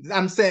saying he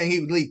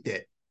leaked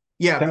it.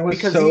 Yeah, that was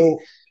because so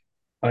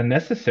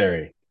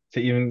unnecessary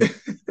to even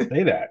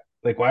say that.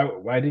 Like,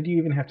 why did you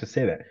even have to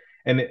say that?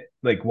 And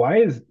why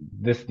is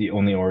this the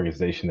only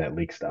organization that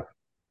leaks stuff?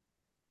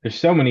 There's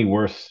so many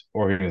worse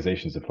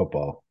organizations in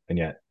football, and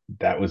yet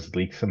that was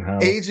leaked somehow.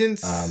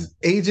 Agents,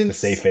 to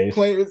save face.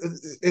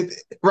 Players,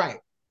 right.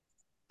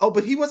 Oh,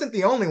 but he wasn't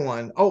the only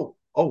one.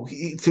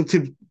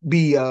 To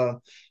be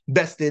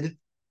bested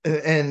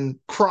and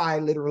cry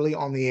literally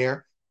on the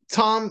air.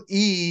 Tom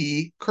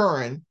E.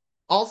 Curran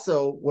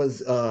also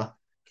was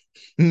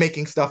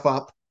making stuff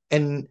up,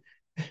 and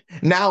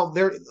now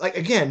they're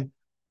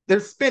they're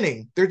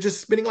spinning. They're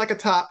just spinning like a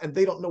top, and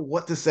they don't know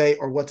what to say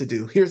or what to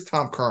do. Here's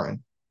Tom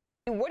Curran.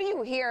 What are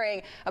you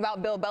hearing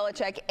about Bill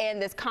Belichick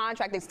and this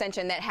contract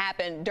extension that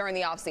happened during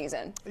the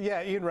offseason?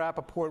 Yeah, Ian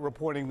Rappaport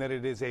reporting that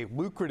it is a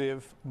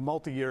lucrative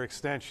multi-year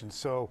extension.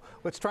 So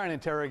let's try and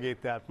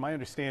interrogate that. My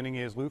understanding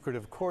is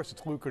lucrative. Of course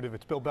it's lucrative.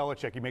 It's Bill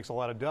Belichick. He makes a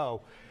lot of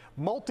dough.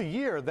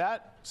 Multi-year,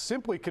 that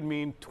simply can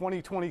mean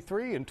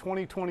 2023 and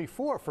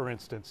 2024, for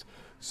instance.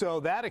 So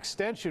that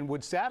extension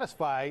would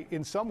satisfy,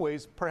 in some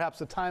ways, perhaps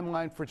the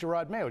timeline for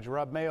Jerod Mayo.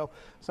 Jerod Mayo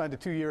signed a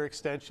 2-year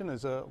extension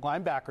as a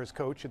linebackers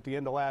coach at the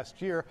end of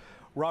last year.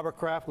 Robert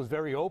Kraft was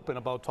very open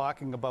about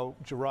talking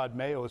about Jerod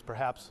Mayo as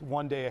perhaps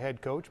one day a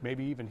head coach,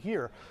 maybe even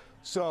here.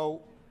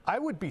 So I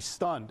would be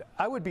stunned.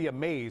 I would be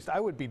amazed. I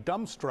would be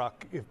dumbstruck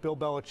if Bill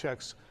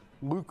Belichick's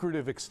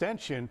lucrative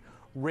extension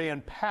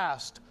ran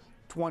past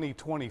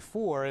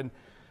 2024. And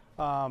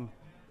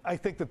I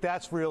think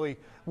that's really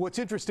what's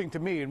interesting to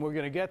me, and we're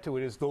going to get to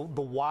it, is the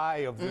why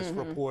of this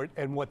report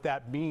and what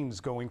that means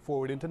going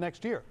forward into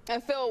next year.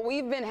 And Phil,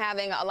 we've been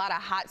having a lot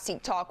of hot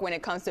seat talk when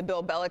it comes to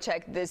Bill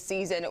Belichick this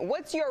season.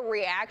 What's your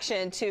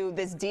reaction to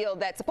this deal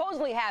that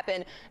supposedly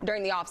happened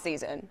during the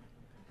offseason?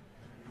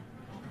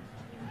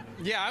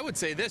 Yeah, I would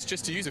say this,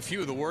 just to use a few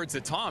of the words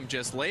that Tom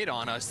just laid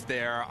on us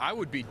there. I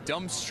would be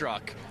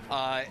dumbstruck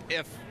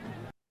if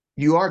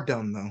you are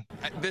dumb, though.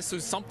 This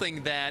was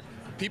something that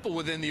people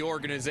within the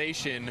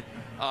organization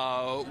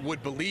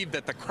would believe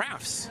that the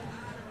Krafts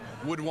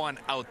would want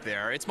out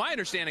there. It's my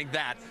understanding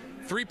that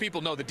 3 people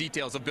know the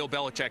details of Bill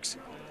Belichick's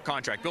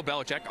contract. Bill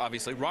Belichick,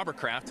 obviously, Robert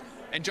Kraft,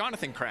 and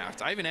Jonathan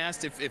Kraft. I even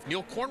asked if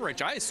Neil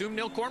Cornrich, I assumed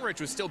Neil Cornrich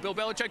was still Bill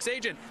Belichick's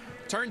agent.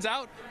 Turns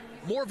out,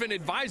 more of an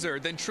advisor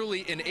than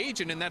truly an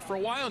agent, in that for a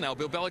while now,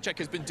 Bill Belichick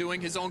has been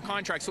doing his own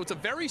contract. So it's a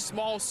very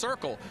small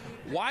circle.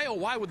 Why, oh,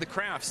 why would the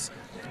Krafts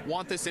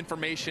want this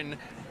information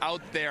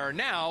out there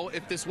now?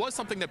 If this was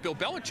something that Bill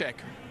Belichick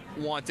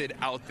wanted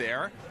out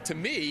there, to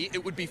me,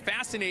 it would be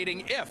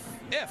fascinating if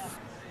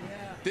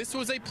this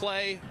was a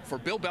play for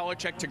Bill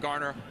Belichick to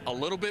garner a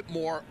little bit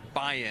more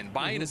buy-in.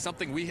 Buy-in is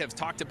something we have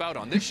talked about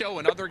on this show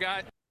and other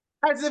guys.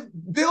 As if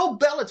Bill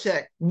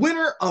Belichick,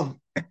 winner of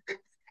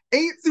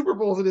 8 Super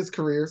Bowls in his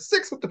career,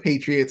 6 with the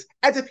Patriots,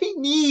 as if he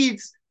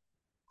needs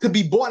to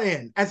be bought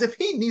in, as if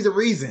he needs a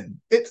reason.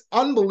 It's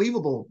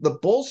unbelievable, the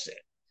bullshit.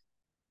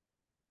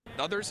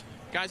 Others,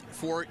 guys,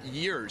 for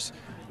years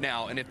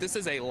now. And if this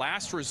is a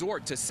last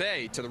resort to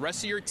say to the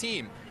rest of your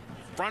team,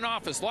 front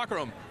office, locker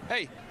room,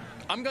 hey,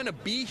 I'm going to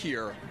be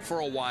here for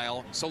a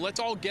while, so let's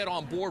all get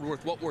on board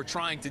with what we're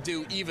trying to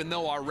do, even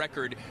though our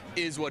record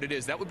is what it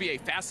is. That would be a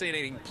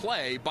fascinating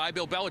play by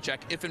Bill Belichick,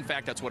 if in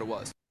fact that's what it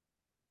was.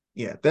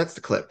 Yeah, that's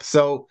the clip.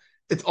 So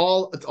it's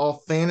all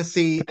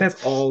fantasy.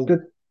 It's all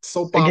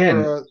soap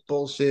opera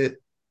bullshit.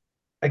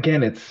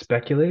 Again, it's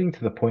speculating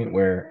to the point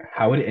where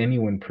how would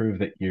anyone prove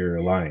that you're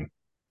lying?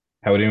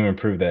 How would anyone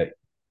prove that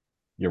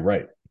you're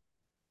right?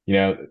 You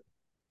know,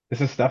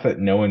 this is stuff that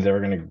no one's ever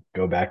going to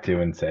go back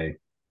to and say,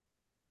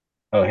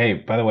 oh, hey,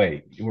 by the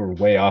way, you were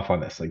way off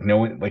on this. Like, no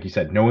one, like you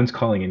said, no one's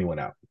calling anyone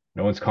out.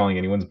 No one's calling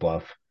anyone's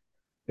bluff.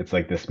 It's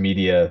like this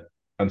media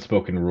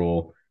unspoken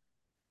rule.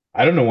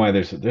 I don't know why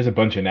there's a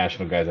bunch of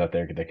national guys out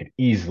there that could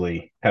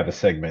easily have a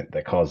segment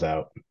that calls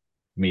out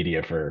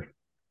media for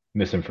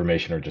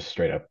misinformation or just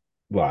straight up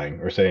lying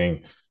or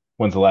saying,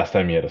 when's the last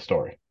time you had a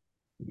story?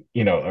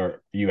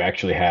 Or you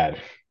actually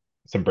had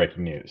some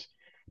breaking news.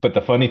 But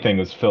the funny thing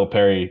was Phil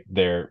Perry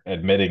there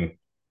admitting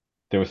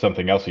there was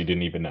something else he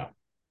didn't even know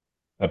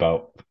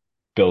about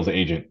Bill's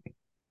agent.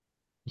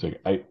 He's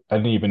like, I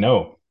didn't even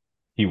know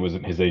he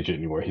wasn't his agent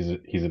anymore.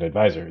 He's an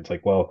advisor. It's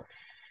like, well,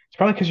 it's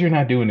probably because you're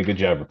not doing a good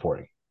job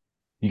reporting.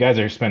 You guys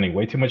are spending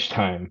way too much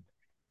time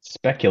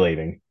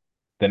speculating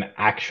than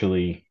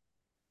actually,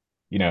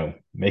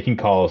 making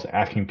calls,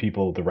 asking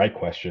people the right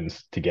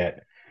questions to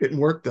get Getting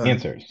work done.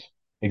 answers.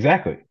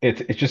 Exactly.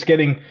 It's just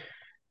getting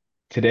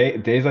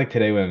days like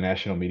today when the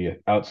national media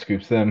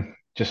outscoops them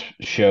just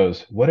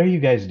shows what are you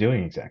guys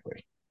doing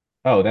exactly?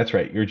 Oh, that's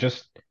right. You're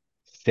just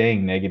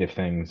saying negative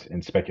things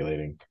and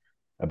speculating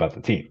about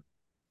the team.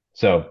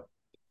 So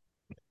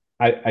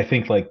I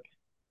think like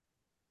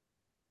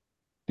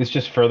this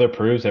just further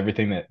proves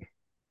everything that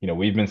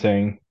we've been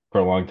saying for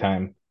a long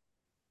time.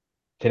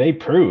 Today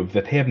proved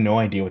that they have no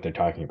idea what they're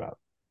talking about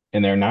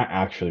and they're not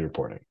actually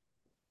reporting.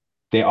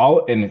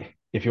 And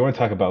if you want to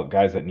talk about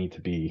guys that need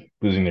to be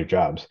losing their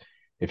jobs,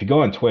 if you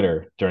go on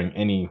Twitter during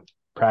any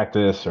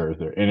practice or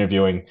they're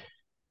interviewing,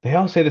 they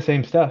all say the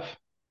same stuff.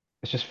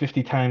 It's just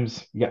 50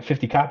 times, you got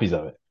 50 copies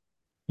of it.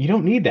 You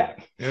don't need that.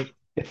 Yep.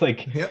 It's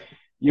like Yep.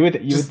 you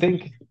would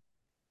think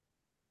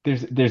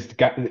there's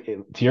got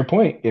to your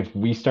point, if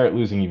we start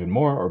losing even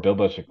more or Bill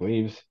Belichick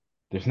leaves,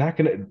 there's not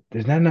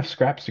enough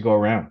scraps to go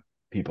around,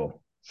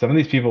 people. Some of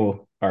these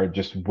people are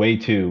just way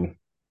too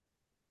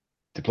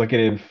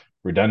duplicative,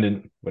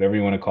 redundant, whatever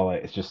you want to call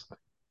it. It's just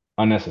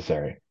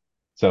unnecessary.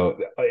 So,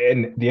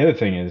 and the other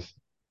thing is,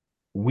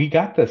 we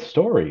got the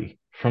story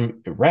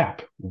from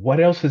Rap. What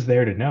else is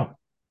there to know?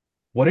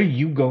 What are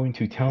you going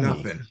to tell me?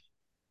 Nothing.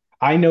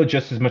 I know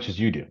just as much as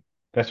you do.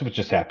 That's what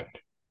just happened.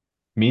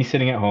 Me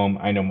sitting at home,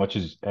 I know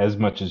as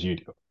much as you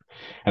do.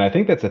 And I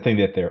think that's the thing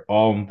that they're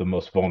all the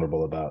most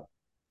vulnerable about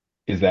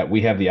is that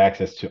we have the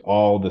access to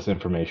all this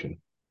information.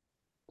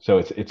 So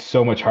it's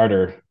so much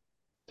harder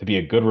to be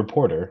a good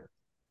reporter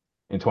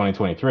in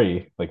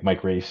 2023, like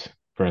Mike Reese,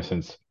 for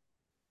instance.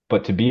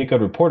 But to be a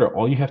good reporter,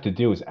 all you have to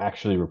do is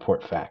actually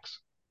report facts.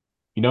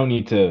 You don't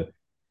need to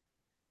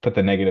put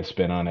the negative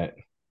spin on it.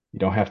 You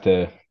don't have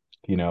to,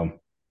 you know,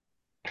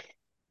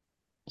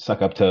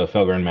 suck up to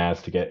Felger and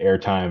Maz to get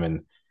airtime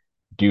and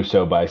do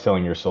so by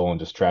selling your soul and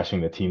just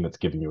trashing the team that's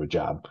giving you a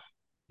job.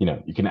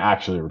 You can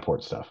actually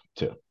report stuff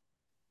too.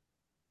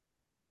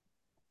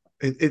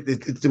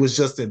 It was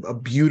just a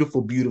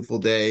beautiful, beautiful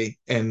day.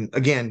 And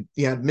again,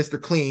 you had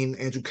Mr. Clean,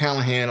 Andrew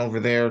Callahan over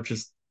there,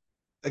 just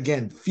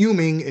again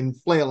fuming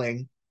and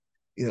flailing,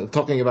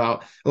 talking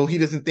about, oh, he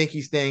doesn't think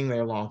he's staying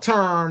there long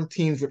term.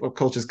 Teams rip up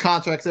coaches'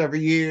 contracts every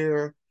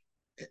year.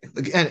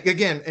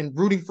 And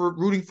rooting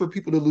for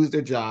people to lose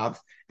their jobs.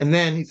 And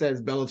then he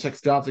says Belichick's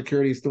job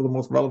security is still the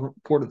most relevant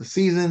report of the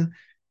season.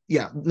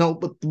 Yeah, no,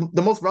 but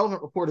the most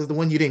relevant report is the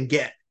one you didn't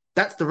get.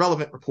 That's the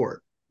relevant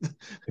report.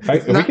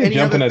 It's not any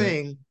other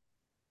thing.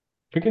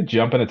 If we could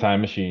jump in a time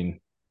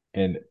machine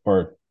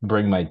or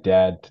bring my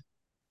dad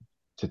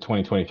to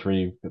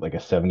 2023, like a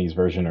 70s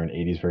version or an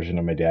 80s version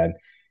of my dad,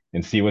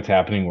 and see what's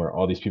happening where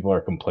all these people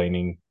are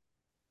complaining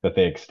that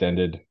they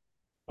extended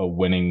a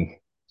winning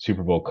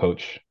Super Bowl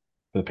coach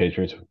for the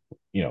Patriots,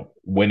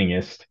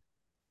 winningest,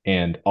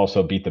 and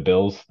also beat the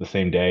Bills the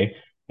same day,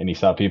 and he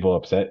saw people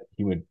upset,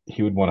 he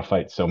would want to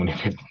fight so many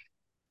people.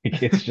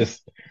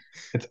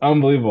 It's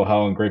unbelievable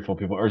how ungrateful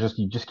people are.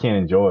 You just can't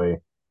enjoy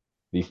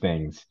these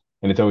things.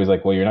 And it's always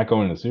like, well, you're not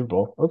going to the Super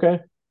Bowl. Okay.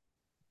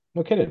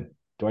 No kidding.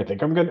 Do I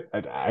think I'm good?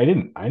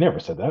 I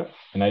never said that.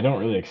 And I don't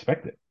really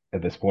expect it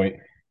at this point.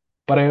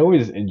 But I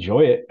always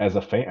enjoy it as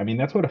a fan. I mean,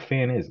 that's what a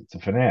fan is. It's a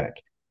fanatic.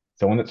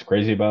 Someone that's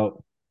crazy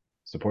about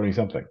supporting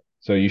something.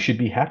 So you should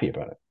be happy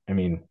about it. I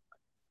mean,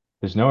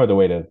 there's no other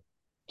way to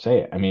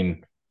say it. I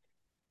mean,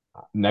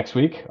 next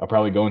week, I'll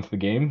probably go into the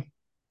game.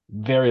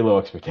 Very low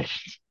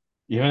expectations.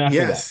 Even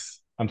after that,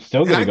 I'm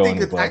still going to go in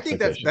with low expectations. I think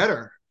that's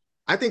better.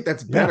 I think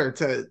that's better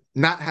to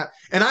not have.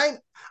 And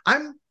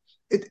I'm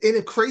in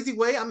a crazy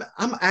way. I'm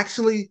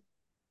actually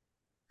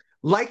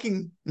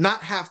liking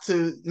not have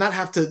to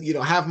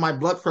have my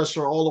blood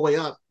pressure all the way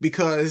up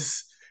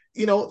because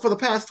for the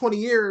past 20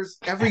 years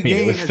every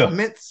game has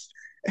meant.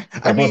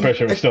 Blood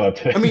pressure was still up.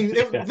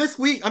 This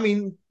week.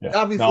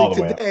 Obviously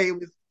today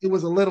it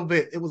was a little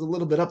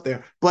bit up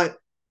there, but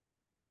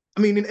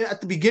I mean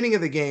at the beginning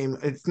of the game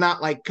it's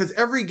not like, because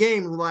every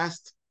game in the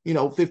last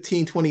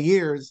 15, 20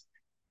 years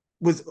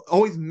was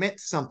always meant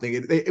something.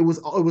 It was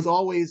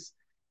always,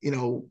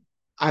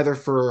 either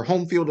for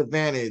home field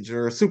advantage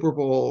or a Super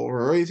Bowl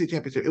or AFC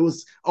Championship. It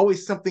was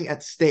always something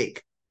at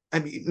stake. I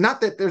mean, not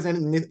that there's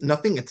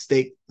nothing at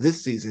stake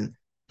this season,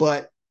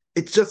 but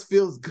it just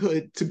feels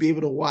good to be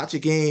able to watch a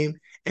game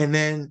and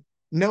then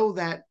know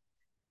that,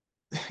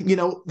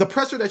 the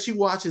pressure that you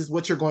watch is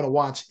what you're going to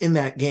watch in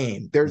that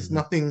game. There's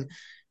nothing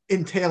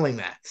entailing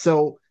that.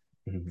 So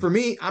for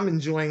me, I'm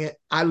enjoying it.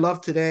 I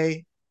love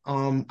today.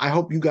 I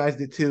hope you guys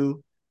did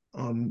too.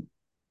 Um,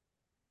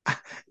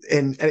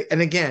 and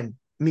again,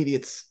 media,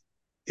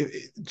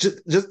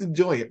 just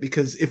enjoy it,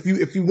 because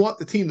if you want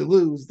the team to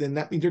lose, then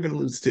that means you're going to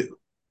lose too.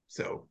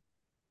 So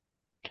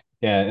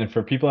Yeah, and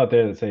for people out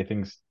there that say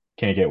things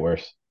can't get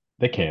worse,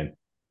 they can.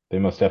 They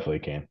most definitely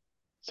can.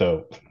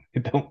 So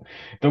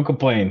don't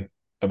complain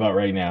about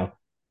right now.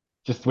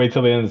 Just wait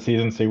till the end of the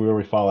season, see where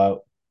we fall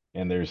out,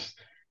 and there's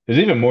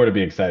even more to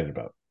be excited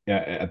about. Yeah,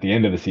 at the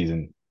end of the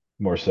season,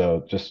 more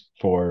so just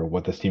for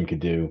what this team could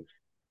do.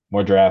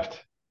 More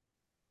draft,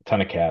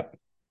 ton of cap.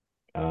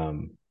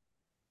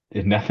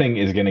 If nothing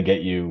is going to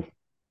get you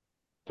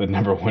the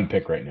number one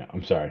pick right now.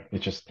 I'm sorry.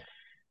 It's just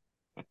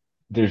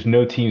there's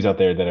no teams out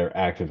there that are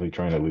actively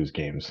trying to lose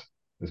games,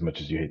 as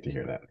much as you hate to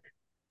hear that.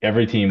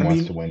 Every team I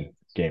wants to mean, win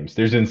games.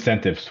 There's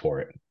incentives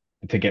for it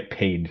to get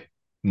paid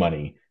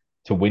money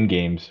to win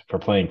games for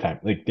playing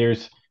time. Like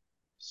there's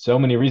so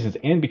many reasons,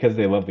 and because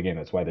they love the game,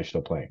 that's why they're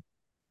still playing.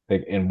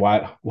 Like, and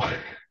why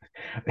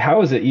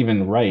how is it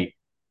even right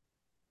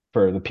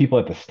for the people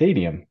at the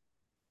stadium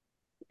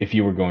if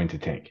you were going to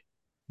tank?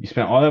 You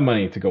spent all that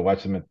money to go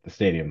watch them at the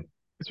stadium,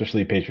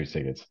 especially Patriots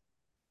tickets,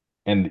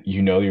 and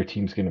you know your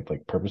team's going to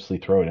like purposely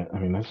throw it in. I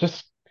mean, that's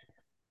just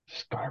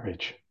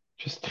garbage.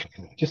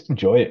 Just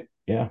enjoy it.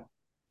 Yeah.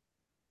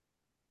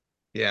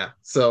 yeah.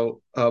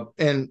 So,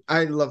 and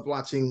I loved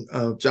watching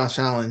Josh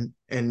Allen.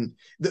 And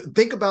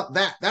think about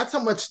that. That's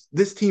how much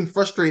this team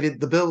frustrated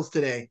the Bills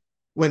today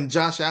when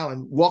Josh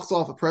Allen walks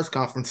off a press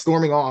conference,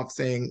 storming off,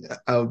 saying,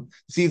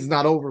 "Season's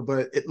not over,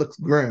 but it looks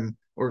grim,"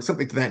 or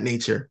something to that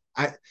nature.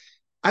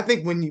 I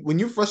think when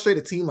you frustrate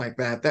a team like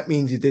that, that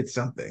means you did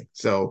something.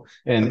 So,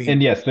 I And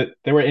mean, yes, that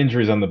there were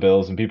injuries on the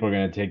Bills, and people are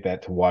going to take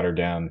that to water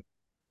down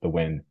the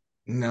win.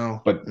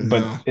 no, But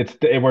no.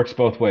 it works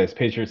both ways.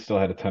 Patriots still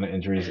had a ton of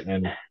injuries,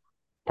 and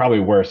probably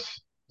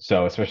worse.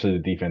 So especially the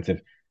defense.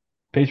 If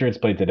Patriots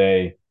played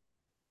today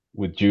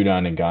with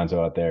Judon and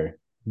Gonzo out there,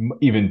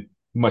 even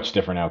much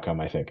different outcome.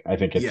 I think. I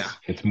think Yeah.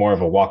 it's more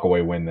of a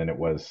walkaway win than it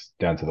was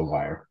down to the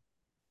wire.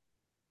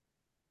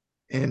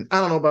 And I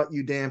don't know about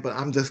you, Dan, but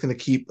I'm just gonna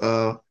keep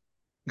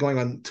going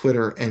on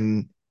Twitter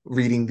and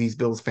reading these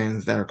Bills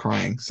fans that are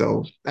crying.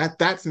 So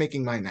that's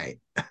making my night.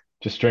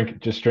 Just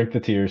drink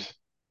the tears.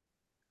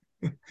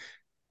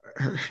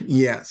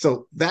 Yeah.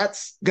 So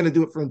that's gonna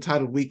do it for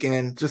Entitled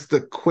Weekend. Just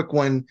a quick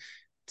one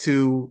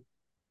to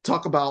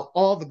talk about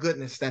all the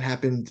goodness that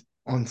happened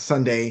on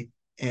Sunday,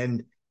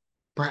 and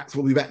perhaps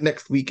we'll be back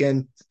next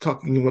weekend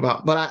talking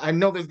about. But I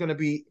know there's going to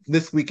be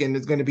this weekend.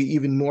 There's going to be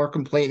even more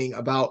complaining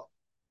about,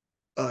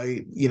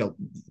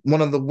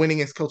 one of the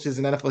winningest coaches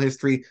in NFL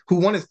history, who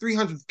won his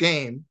 300th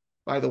game,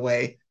 by the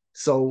way.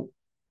 So,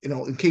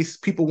 in case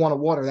people want to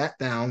water that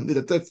down,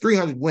 the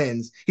 300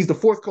 wins. He's the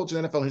fourth coach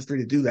in NFL history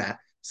to do that.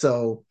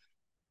 So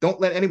don't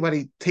let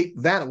anybody take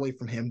that away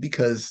from him,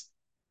 because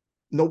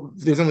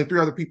there's only three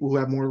other people who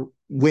have more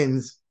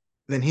wins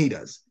than he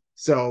does.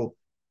 So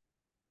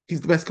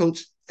he's the best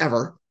coach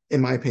ever, in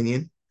my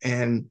opinion,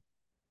 and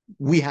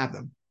we have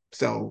them.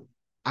 So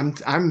I'm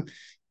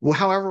well,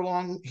 however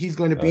long he's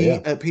going to Oh be yeah.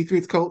 a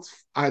Patriots coach,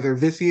 either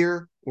this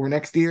year or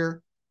next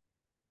year,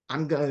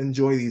 I'm gonna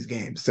enjoy these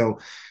games. So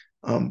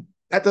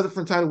that does it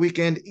for Entitled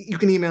Weekend. You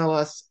can email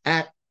us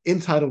at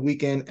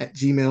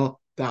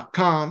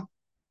entitledweekend@gmail.com.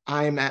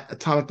 I am at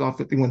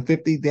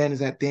AtomicDog5150. Dan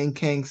is at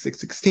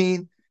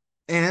DanKang616.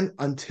 And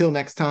until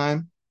next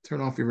time, turn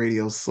off your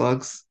radio,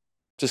 slugs.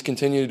 Just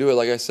continue to do it.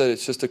 Like I said,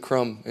 it's just a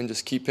crumb, and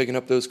just keep picking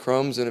up those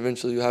crumbs, and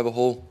eventually you have a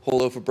whole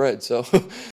loaf of bread. So